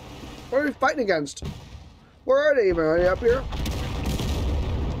 Yep. What are we fighting against? Where are they even? Are they up here?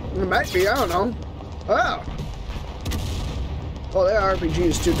 It might be, I don't know. Oh. Oh, they are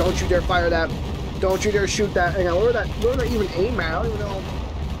RPGs, too. Don't you dare fire that. Don't you dare shoot that. Hang on, where would I even aim at? I don't even know.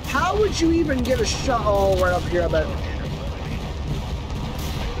 How would you even get a shot? Oh, right up here, I bet.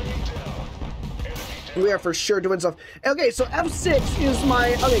 We are for sure doing stuff. Okay, so F6 is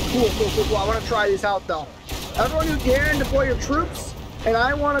my... Okay, cool. I want to try these out, though. Everyone who can, deploy your troops. And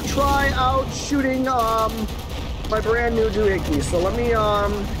I want to try out shooting my brand new doohickey. So let me...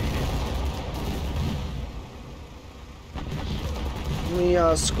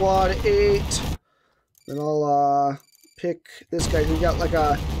 squad 8. Then I'll pick this guy who got like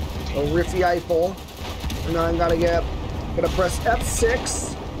a riffy Eiffel. And now I'm gonna press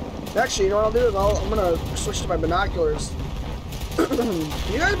F6. Actually, you know what I'll do is I'm gonna switch to my binoculars.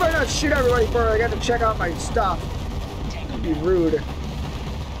 You guys better not shoot everybody before I get to check out my stuff. That'd be rude.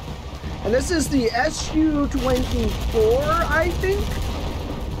 And this is the Su-24, I think.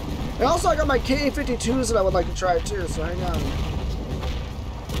 And also I got my Ka-52s that I would like to try too, so hang on.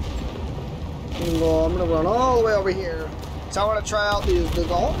 I'm gonna run all the way over here. So I want to try out these. The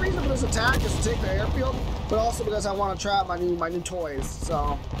whole reason for this attack is to take the airfield, but also because I want to try out my new toys.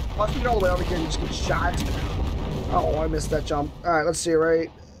 So watch me get all the way over here and just get shot. Oh, I missed that jump. All right, let's see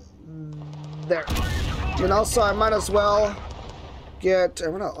right there. And also, I might as well get...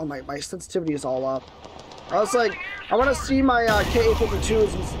 oh, my sensitivity is all up. I was like, I want to see my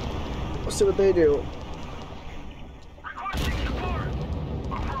KA-52s and see what they do.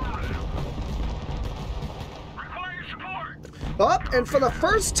 Oh, and for the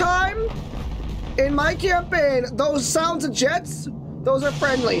first time in my campaign, those sounds of jets, those are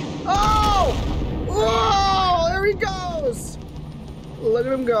friendly. Oh! Whoa! There he goes! Look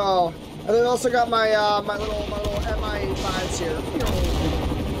at him go. And then I also got my my little MI5s here.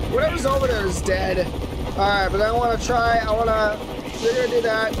 Whatever's over there is dead. Alright, but I want to try, we're going to do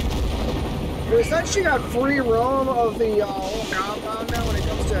that. We essentially got free roam of the whole compound now when it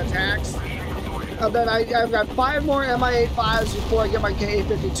comes to attacks. And then I've got 5 more MI85s before I get my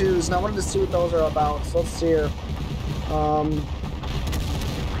KA-52s, and I wanted to see what those are about. So let's see here. Oh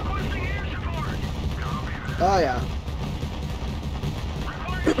yeah.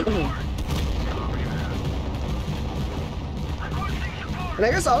 And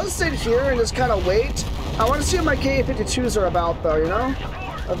I guess I'll just sit here and just kind of wait. I want to see what my KA-52s are about, though, you know?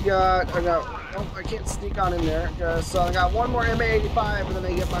 I've got, oh, I can't sneak on in there. So I got 1 more MA85, and then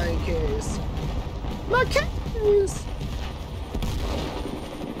I get my Ks. My Ks!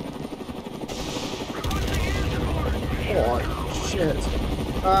 Oh, shit.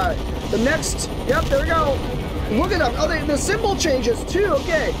 Alright, the next, yep, there we go. Look at them. Oh, the symbol changes, too.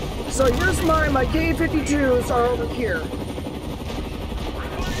 Okay, so here's my KA-52s are over here.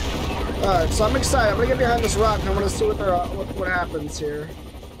 Alright, so I'm excited. I'm gonna get behind this rock and I want to see what happens here.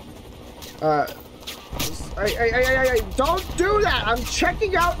 Alright. Hey, don't do that! I'm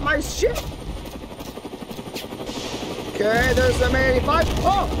checking out my shit! Okay, there's the MA85.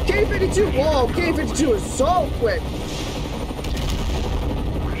 Oh, K-52! Whoa, K-52 is so quick!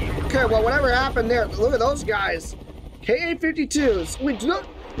 Okay, well, whatever happened there, look at those guys. KA-52s. Wait, do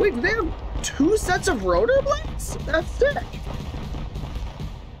they have 2 sets of rotor blades? That's sick.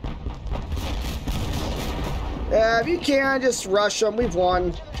 Yeah, if you can, just rush them. We've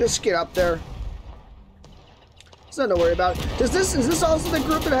won. Just get up there. It's nothing to worry about. Is this also the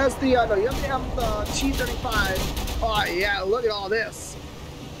group that has the, no, you have to have the T-35. Oh, yeah, look at all this.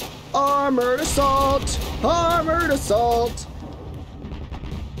 Armored assault! Armored assault!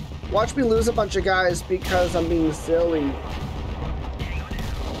 Watch me lose a bunch of guys because I'm being silly.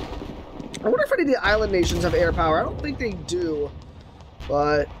 I wonder if any of the island nations have air power. I don't think they do.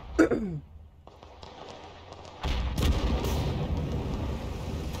 But...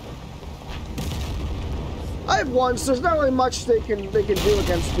 I have 1, so there's not really much they can do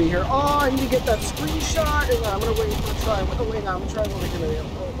against me here. Oh, I need to get that screenshot. And I'm gonna wait. I'm gonna try. I'm gonna try over here.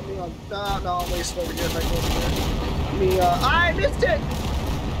 No, I'm wasting over here if I go over here. I missed it.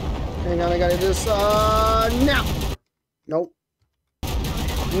 Hang on, I gotta do this. Now. Nope.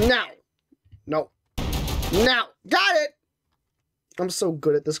 Now. Nope. Now. Got it. I'm so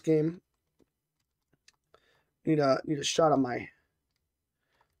good at this game. Need a shot on my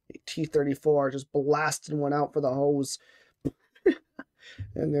T-34, just blasting one out for the hose.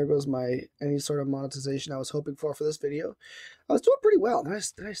 And there goes my any sort of monetization I was hoping for this video. I was doing pretty well. Then I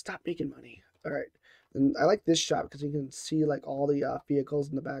stopped making money. All right, and I like this shot because you can see like all the vehicles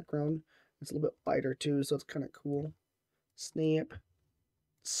in the background. It's a little bit lighter too, so it's kind of cool. Snap,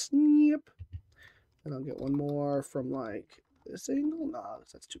 snap, and I'll get one more from like this angle. No,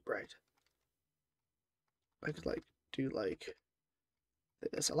 that's too bright. I could like do like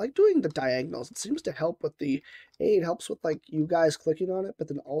this. I like doing the diagonals. It seems to help with the it helps with like you guys clicking on it, but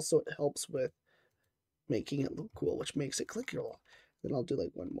then also it helps with making it look cool, which makes it clickable. Then I'll do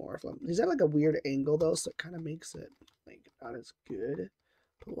like one more. He's at like a weird angle though, so it kind of makes it like not as good,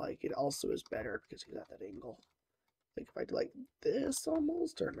 but like it also is better because he's at that angle. Like if I do like this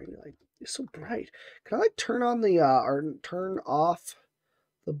almost, or maybe like it's so bright. Can I like turn on the or turn off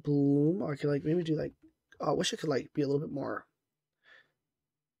the bloom? Or I could like maybe do like I wish I could like be a little bit more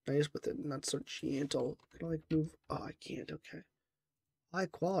nice with it, not so gentle. Can I like move? Oh, I can't. Okay. High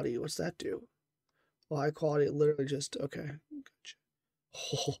quality. What's that do? Well, high quality. Literally just okay. Gotcha.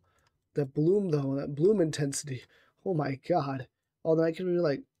 Oh, that bloom though. That bloom intensity. Oh my god. Oh, then I can maybe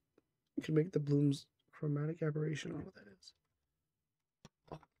like you can make the blooms chromatic aberration. I don't know what that is.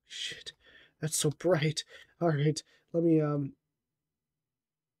 Oh shit. That's so bright. All right. Let me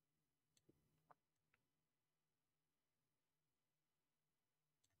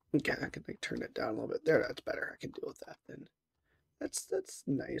okay, I can like turn it down a little bit. There, that's better. I can deal with that then. That's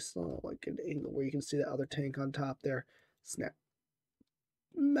nice. Oh, like an angle where you can see the other tank on top there. Snap.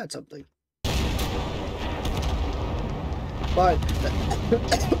 That's something. But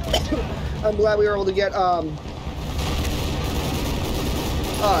I'm glad we were able to get oh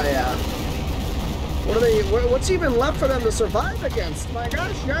yeah. What are they? What's even left for them to survive against? My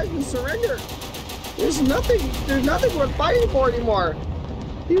gosh, you guys can surrender. There's nothing. There's nothing worth fighting for anymore.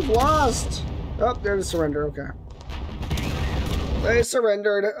 You've lost. Oh, there's a surrender. Okay. They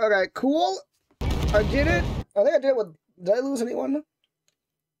surrendered. Okay, cool. I did it. I think I did it with. Did I lose anyone?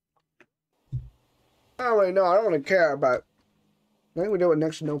 I don't really know. I don't really care, but I think we did it with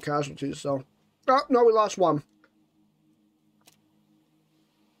next to no casualties. So, oh no, we lost one.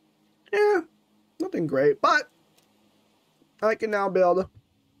 Yeah, nothing great, but I can now build.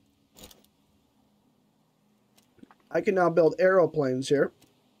 I can now build aeroplanes here.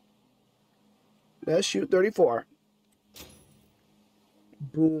 Let's shoot 34.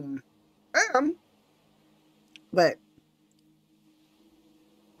 Boom. And wait.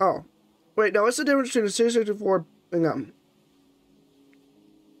 Oh. Wait, no, what's the difference between the 664 and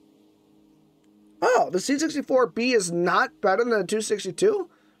Oh, the C64B is not better than the 262?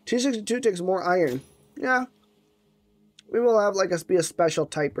 262 takes more iron. Yeah. We will have like be a special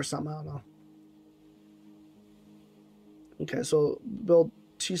type or something, I don't know. Okay, so build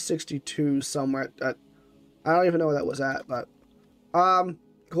T62 somewhere at I don't even know where that was at, but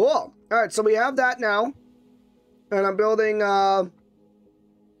cool. Alright, so we have that now. And I'm building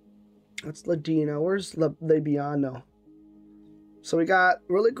that's Ladino. Where's Labiano? So we got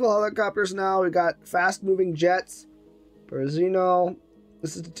really cool helicopters now. We got fast moving jets. Berzino.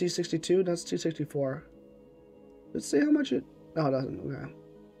 This is the T62, that's T64. Let's see how much it no it doesn't, okay.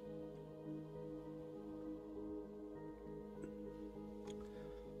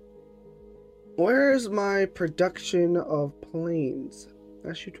 Where's my production of planes?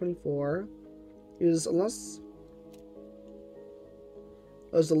 SU-24 is unless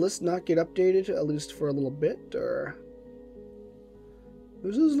does the list not get updated at least for a little bit or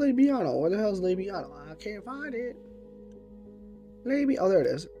this is Labiano. Where the hell is Labiano? I can't find it. Maybe oh there it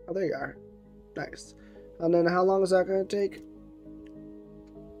is. Oh there you are. Nice. And then how long is that gonna take?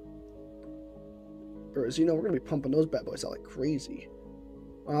 Or as you know, we're gonna be pumping those bad boys out like crazy.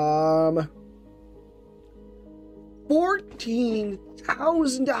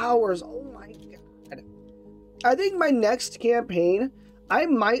 14,000 hours. Oh my god. I think my next campaign, I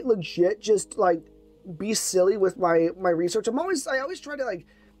might legit just like be silly with my research. I always try to like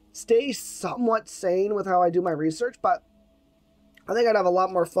stay somewhat sane with how I do my research, but I think I'd have a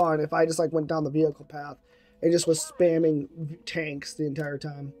lot more fun if I just like went down the vehicle path and just was spamming tanks the entire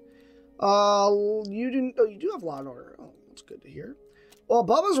time. You didn't. Oh, you do have Law and Order. Oh, that's good to hear. Well,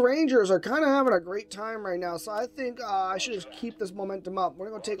 Bubba's Rangers are kind of having a great time right now, so I think I should just keep this momentum up. We're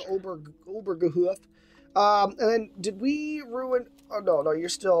going to take Obergehoof. And then, did we ruin... Oh, no, you're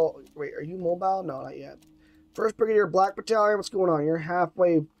still... Wait, are you mobile? No, not yet. 1st Brigadier Black Battalion, what's going on? You're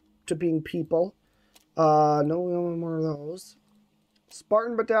halfway to being people. No, we don't want more of those.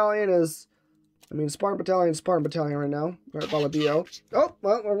 Spartan Battalion is... I mean, Spartan Battalion right now. Right, Balabio. Oh,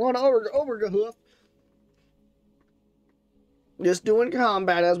 well, we're going to Obergehoof. Just doing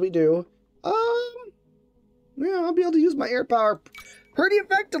combat as we do. Yeah, I'll be able to use my air power pretty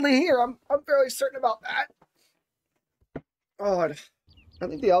effectively here. I'm fairly certain about that. Oh, I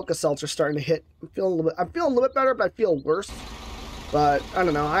think the Alka-Seltz are starting to hit. I'm feeling a little bit better, but I feel worse. But I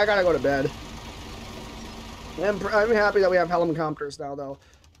don't know. I gotta go to bed. I'm happy that we have helicopters now, though.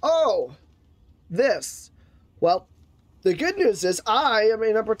 Oh, this. Well, the good news is I am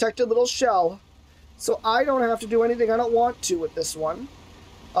in a protected little shell. So I don't have to do anything I don't want to with this one.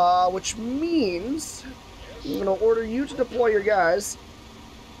 Which means I'm going to order you to deploy your guys.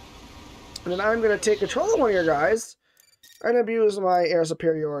 And then I'm going to take control of one of your guys and abuse my air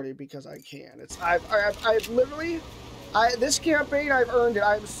superiority because I can. I've literally, this campaign I've earned it.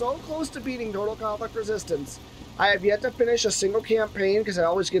 I'm so close to beating Total Conflict Resistance. I have yet to finish a single campaign because it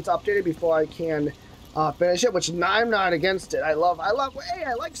always gets updated before I can finish it, which I'm not against it. I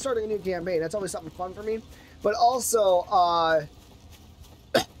like starting a new campaign. That's always something fun for me. But also,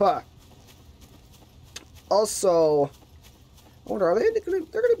 also, I wonder, are they're going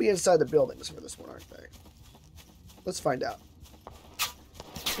to be inside the buildings for this one, aren't they? Let's find out.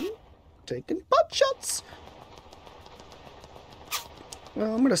 Taking butt shots.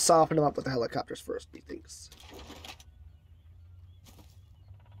 Well, I'm going to soften them up with the helicopters first, methinks.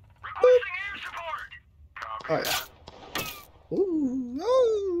 Oh, yeah. Ooh,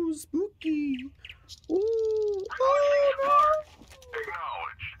 oh, spooky. Ooh, oh, no.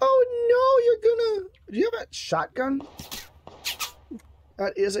 Oh, no, you're gonna... Do you have a shotgun?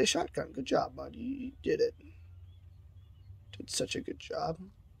 That is a shotgun. Good job, bud. You did it. Did such a good job.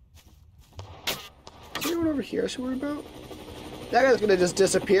 Is anyone over here I should worry about? That guy's gonna just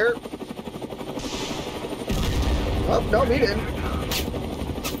disappear. Oh, no, he didn't.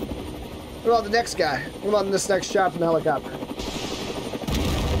 What about the next guy? What about this next shot from the helicopter?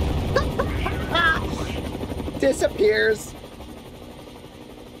 Disappears.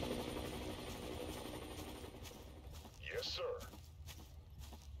 Yes, sir.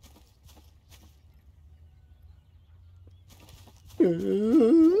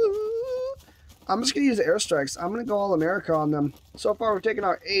 I'm just gonna use airstrikes. I'm gonna go all America on them. So far, we've taken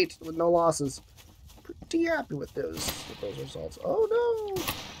out 8 with no losses. Pretty happy with those results. Oh no!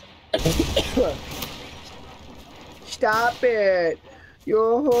 Stop it!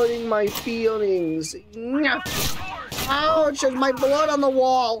 You're hurting my feelings. Ouch! There's my blood on the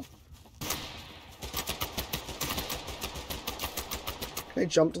wall. Can I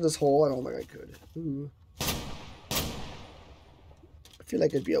jump to this hole? I don't think I could. Ooh. I feel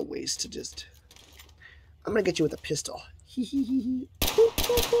like it'd be a waste to just... I'm gonna get you with a pistol.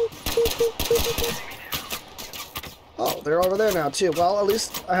 Oh, they're over there now too. Well, at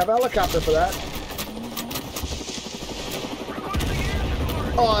least I have a helicopter for that.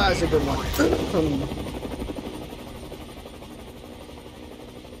 Oh, that's a good one. Requesting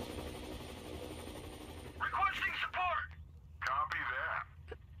support. Copy that.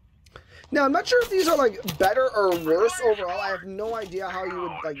 Now, I'm not sure if these are like better or worse overall. I have no idea how you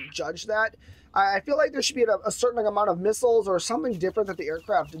would like judge that. I feel like there should be a certain amount of missiles or something different that the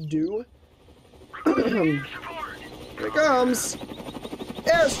aircraft do. Here it comes.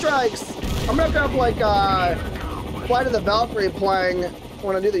 Airstrikes. I'm gonna have like Flight of the Valkyrie playing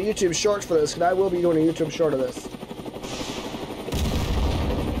when I do the YouTube shorts for this, because I will be doing a YouTube short of this.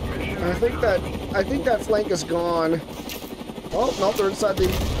 I think that flank is gone. Oh no, they're inside the.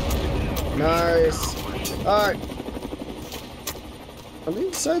 Nice. All right. Are they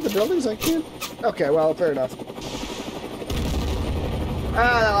inside the buildings? I can't. Okay, well, fair enough.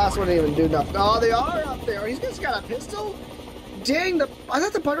 Ah, that last one didn't even do nothing. Oh, they are up there. He's just got a pistol? Dang, I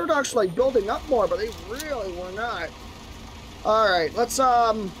thought the butter dogs were like building up more, but they really were not. Alright, let's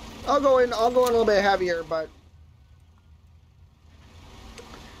I'll go in a little bit heavier, but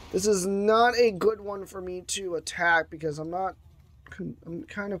this is not a good one for me to attack because I'm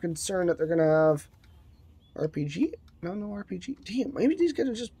kind of concerned that they're gonna have RPG. No RPG. Damn, maybe these guys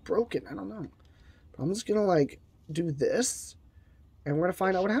are just broken. I don't know. But I'm just gonna like do this, and we're gonna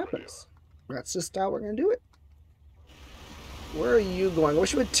find out what happens. That's just how we're gonna do it. Where are you going? I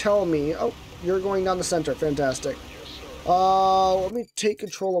wish you would tell me. Oh, you're going down the center. Fantastic. Let me take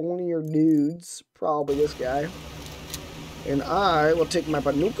control of one of your dudes. Probably this guy. And I will take my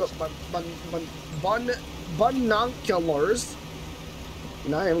binoculars.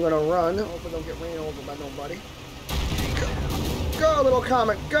 And I am gonna run. Hope I don't get ran over by nobody. Go, little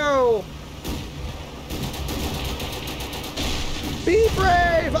comet, go! Be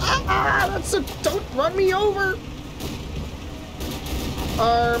brave! Don't run me over!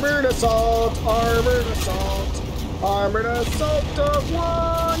 Armored assault, armored assault, armored assault of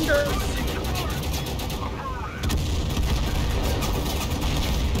wonders!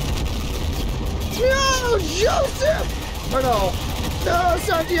 No, Joseph! Or no,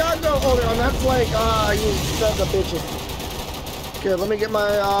 Santiago! Oh, they're on that flank. Ah, you sons of bitches. Okay, let me get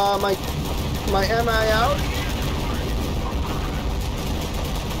my my MI out.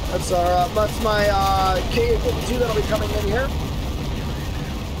 That's my K-52 that'll be coming in here.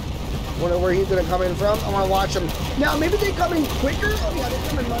 Wonder where he's gonna come in from. I wanna watch him. Now maybe they come in quicker? Oh yeah, they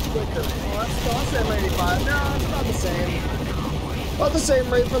come in much quicker. Oh, that's M85. No, it's not the same. About the same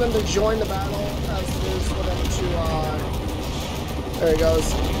rate for them to join the battle as it is for them to there he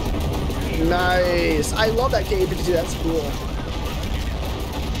goes. Nice. I love that K-52, that's cool.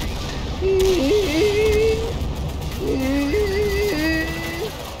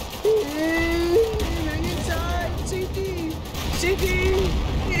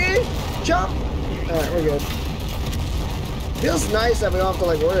 Jump! Alright, we're good. Feels nice that we don't have to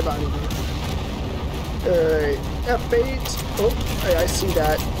like worry about anything. Alright, F8. Oh, hey, I see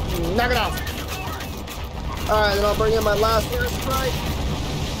that. Knock it off! Alright, then I'll bring in my last airstrike.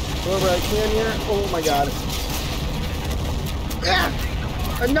 Wherever I can here. Oh my god. Yeah!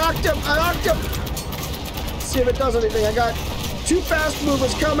 I knocked him! Let's see if it does anything. I got 2 fast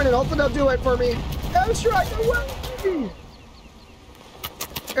movers coming and hopefully they'll do it for me. Airstrike away!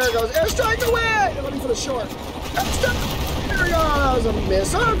 There it goes. Airstrike away! I'm looking for the short. Airstrike! There we go. That was a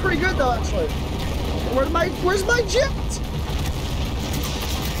miss. Oh, pretty good though, actually. Where's my jet?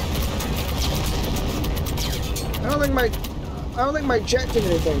 I don't think my jet did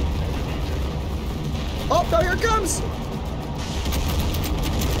anything. Oh, no, here it comes!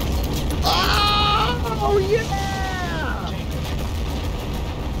 Oh, yeah!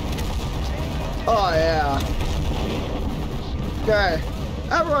 Oh, yeah. Okay.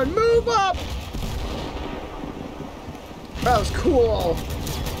 Everyone, move up! That was cool.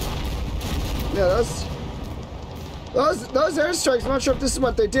 Yeah, those airstrikes, I'm not sure if this is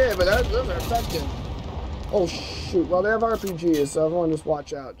what they did, but those are effective. Oh, shoot. Well, they have RPGs, so everyone just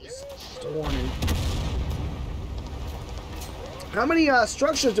watch out. Just a warning. How many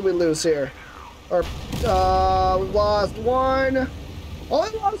structures did we lose here? Or, we lost one.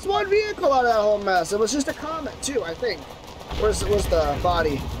 Only lost one vehicle out of that whole mess. It was just a comet, too, I think. Where's the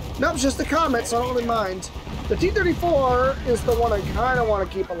body? Nope, it's just a comet, so I don't really mind. The T-34 is the one I kind of want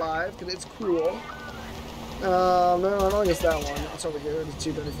to keep alive, because it's cool. No, I don't think it's that one. It's over here, the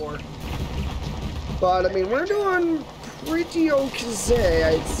T-34. But, I mean, we're doing pretty okay,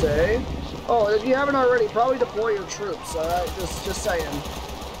 I'd say. Oh, if you haven't already, probably deploy your troops. Just saying.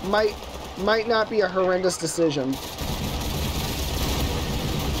 Might not be a horrendous decision.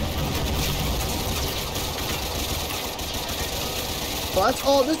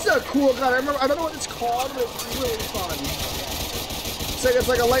 Well, this is a cool gun. I don't know what it's called, but it's really fun. It's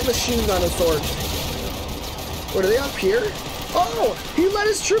like a light machine gun of sorts. What are they up here? Oh, he let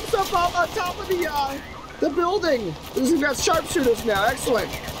his troops up on top of the building. We've got sharpshooters now. Excellent.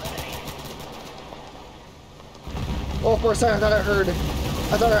 Oh, for a second, I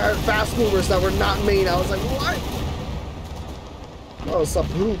thought I heard fast movers that were not main. I was like, what? Oh,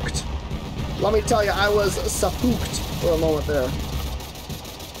 sapooked. Let me tell you, I was sapooked for a moment there.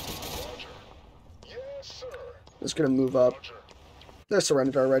 Just gonna move up. They're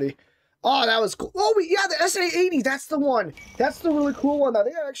surrendered already. Oh, that was cool. Oh, yeah, the SA-80. That's the one. That's the really cool one. I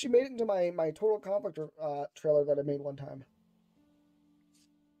think I actually made it into my Total Conflict trailer that I made one time.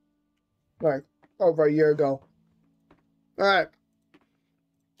 Like, over a year ago. Alright.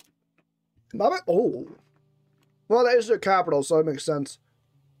 Oh. Well, that is the capital, so that makes sense.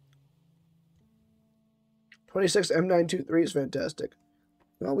 26 M923 is fantastic.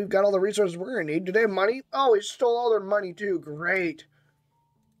 Well, we've got all the resources we're going to need. Do they have money? Oh, we stole all their money, too. Great.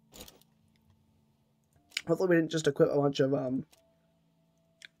 Hopefully we didn't just equip a bunch of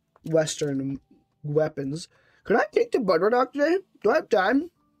Western weapons. Could I take the blood rock today? Do I have time?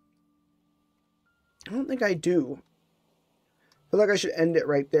 I don't think I do. I feel like I should end it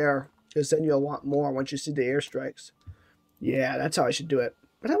right there, because then you'll want more once you see the airstrikes. Yeah, that's how I should do it.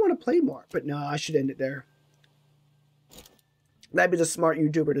 But I want to play more. But no, I should end it there. That'd be the smart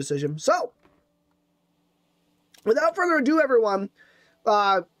YouTuber decision. So, without further ado, everyone,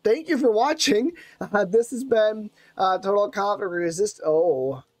 thank you for watching. This has been Total Conflict Resist.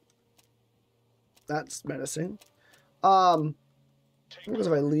 Oh, that's menacing. What if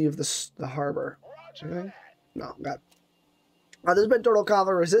I leave the harbor? Okay. No, God. This has been Total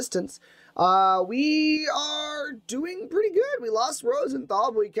Conflict Resistance. We are doing pretty good. We lost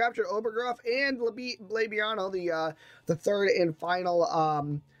Rosenthal, but we captured Obergraf and Labiano, the third and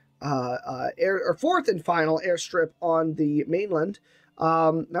final fourth and final airstrip on the mainland.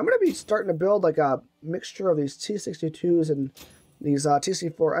 I'm gonna be starting to build like a mixture of these T-62s and these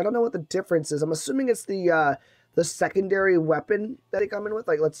TC-4. I don't know what the difference is. I'm assuming it's the secondary weapon that they come in with.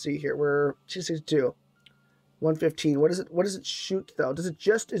 Like, let's see here. We're T-62. 115. What does it shoot though? Is it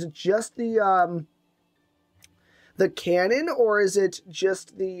just the cannon, or is it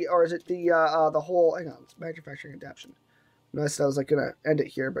just the whole, hang on, it's manufacturing adaptation. I said I was like gonna end it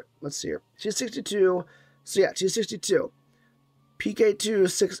here, but let's see here. T-62. So yeah, T-62. PK2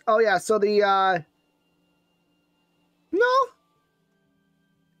 6. Oh yeah, so the no.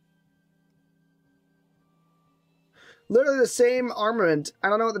 Literally the same armament. I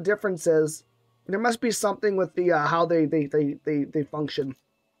don't know what the difference is. There must be something with the how they function.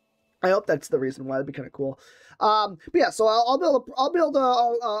 I hope that's the reason why. That'd be kind of cool. But yeah, so I'll build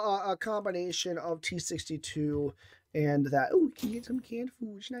a combination of T-62 and that. Oh, we can get some canned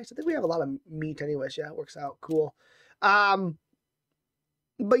food. It's nice. I think we have a lot of meat anyways. Yeah, it works out. Cool.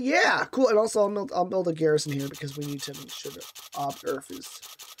 But yeah, cool. And also I'll build a garrison here because we need to make sure that Earth is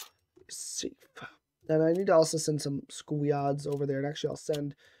safe. And I need to also send some squads over there. And actually, I'll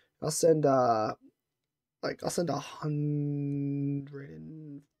send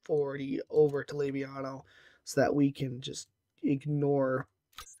 140 over to Labiano so that we can just ignore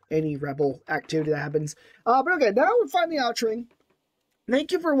any rebel activity that happens. But okay, now we're finally outring.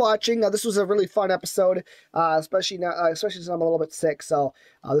 Thank you for watching. This was a really fun episode, especially since I'm a little bit sick. So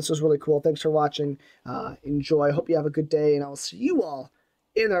this was really cool. Thanks for watching. Enjoy. Hope you have a good day, and I will see you all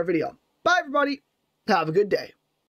in our video. Bye, everybody. Have a good day.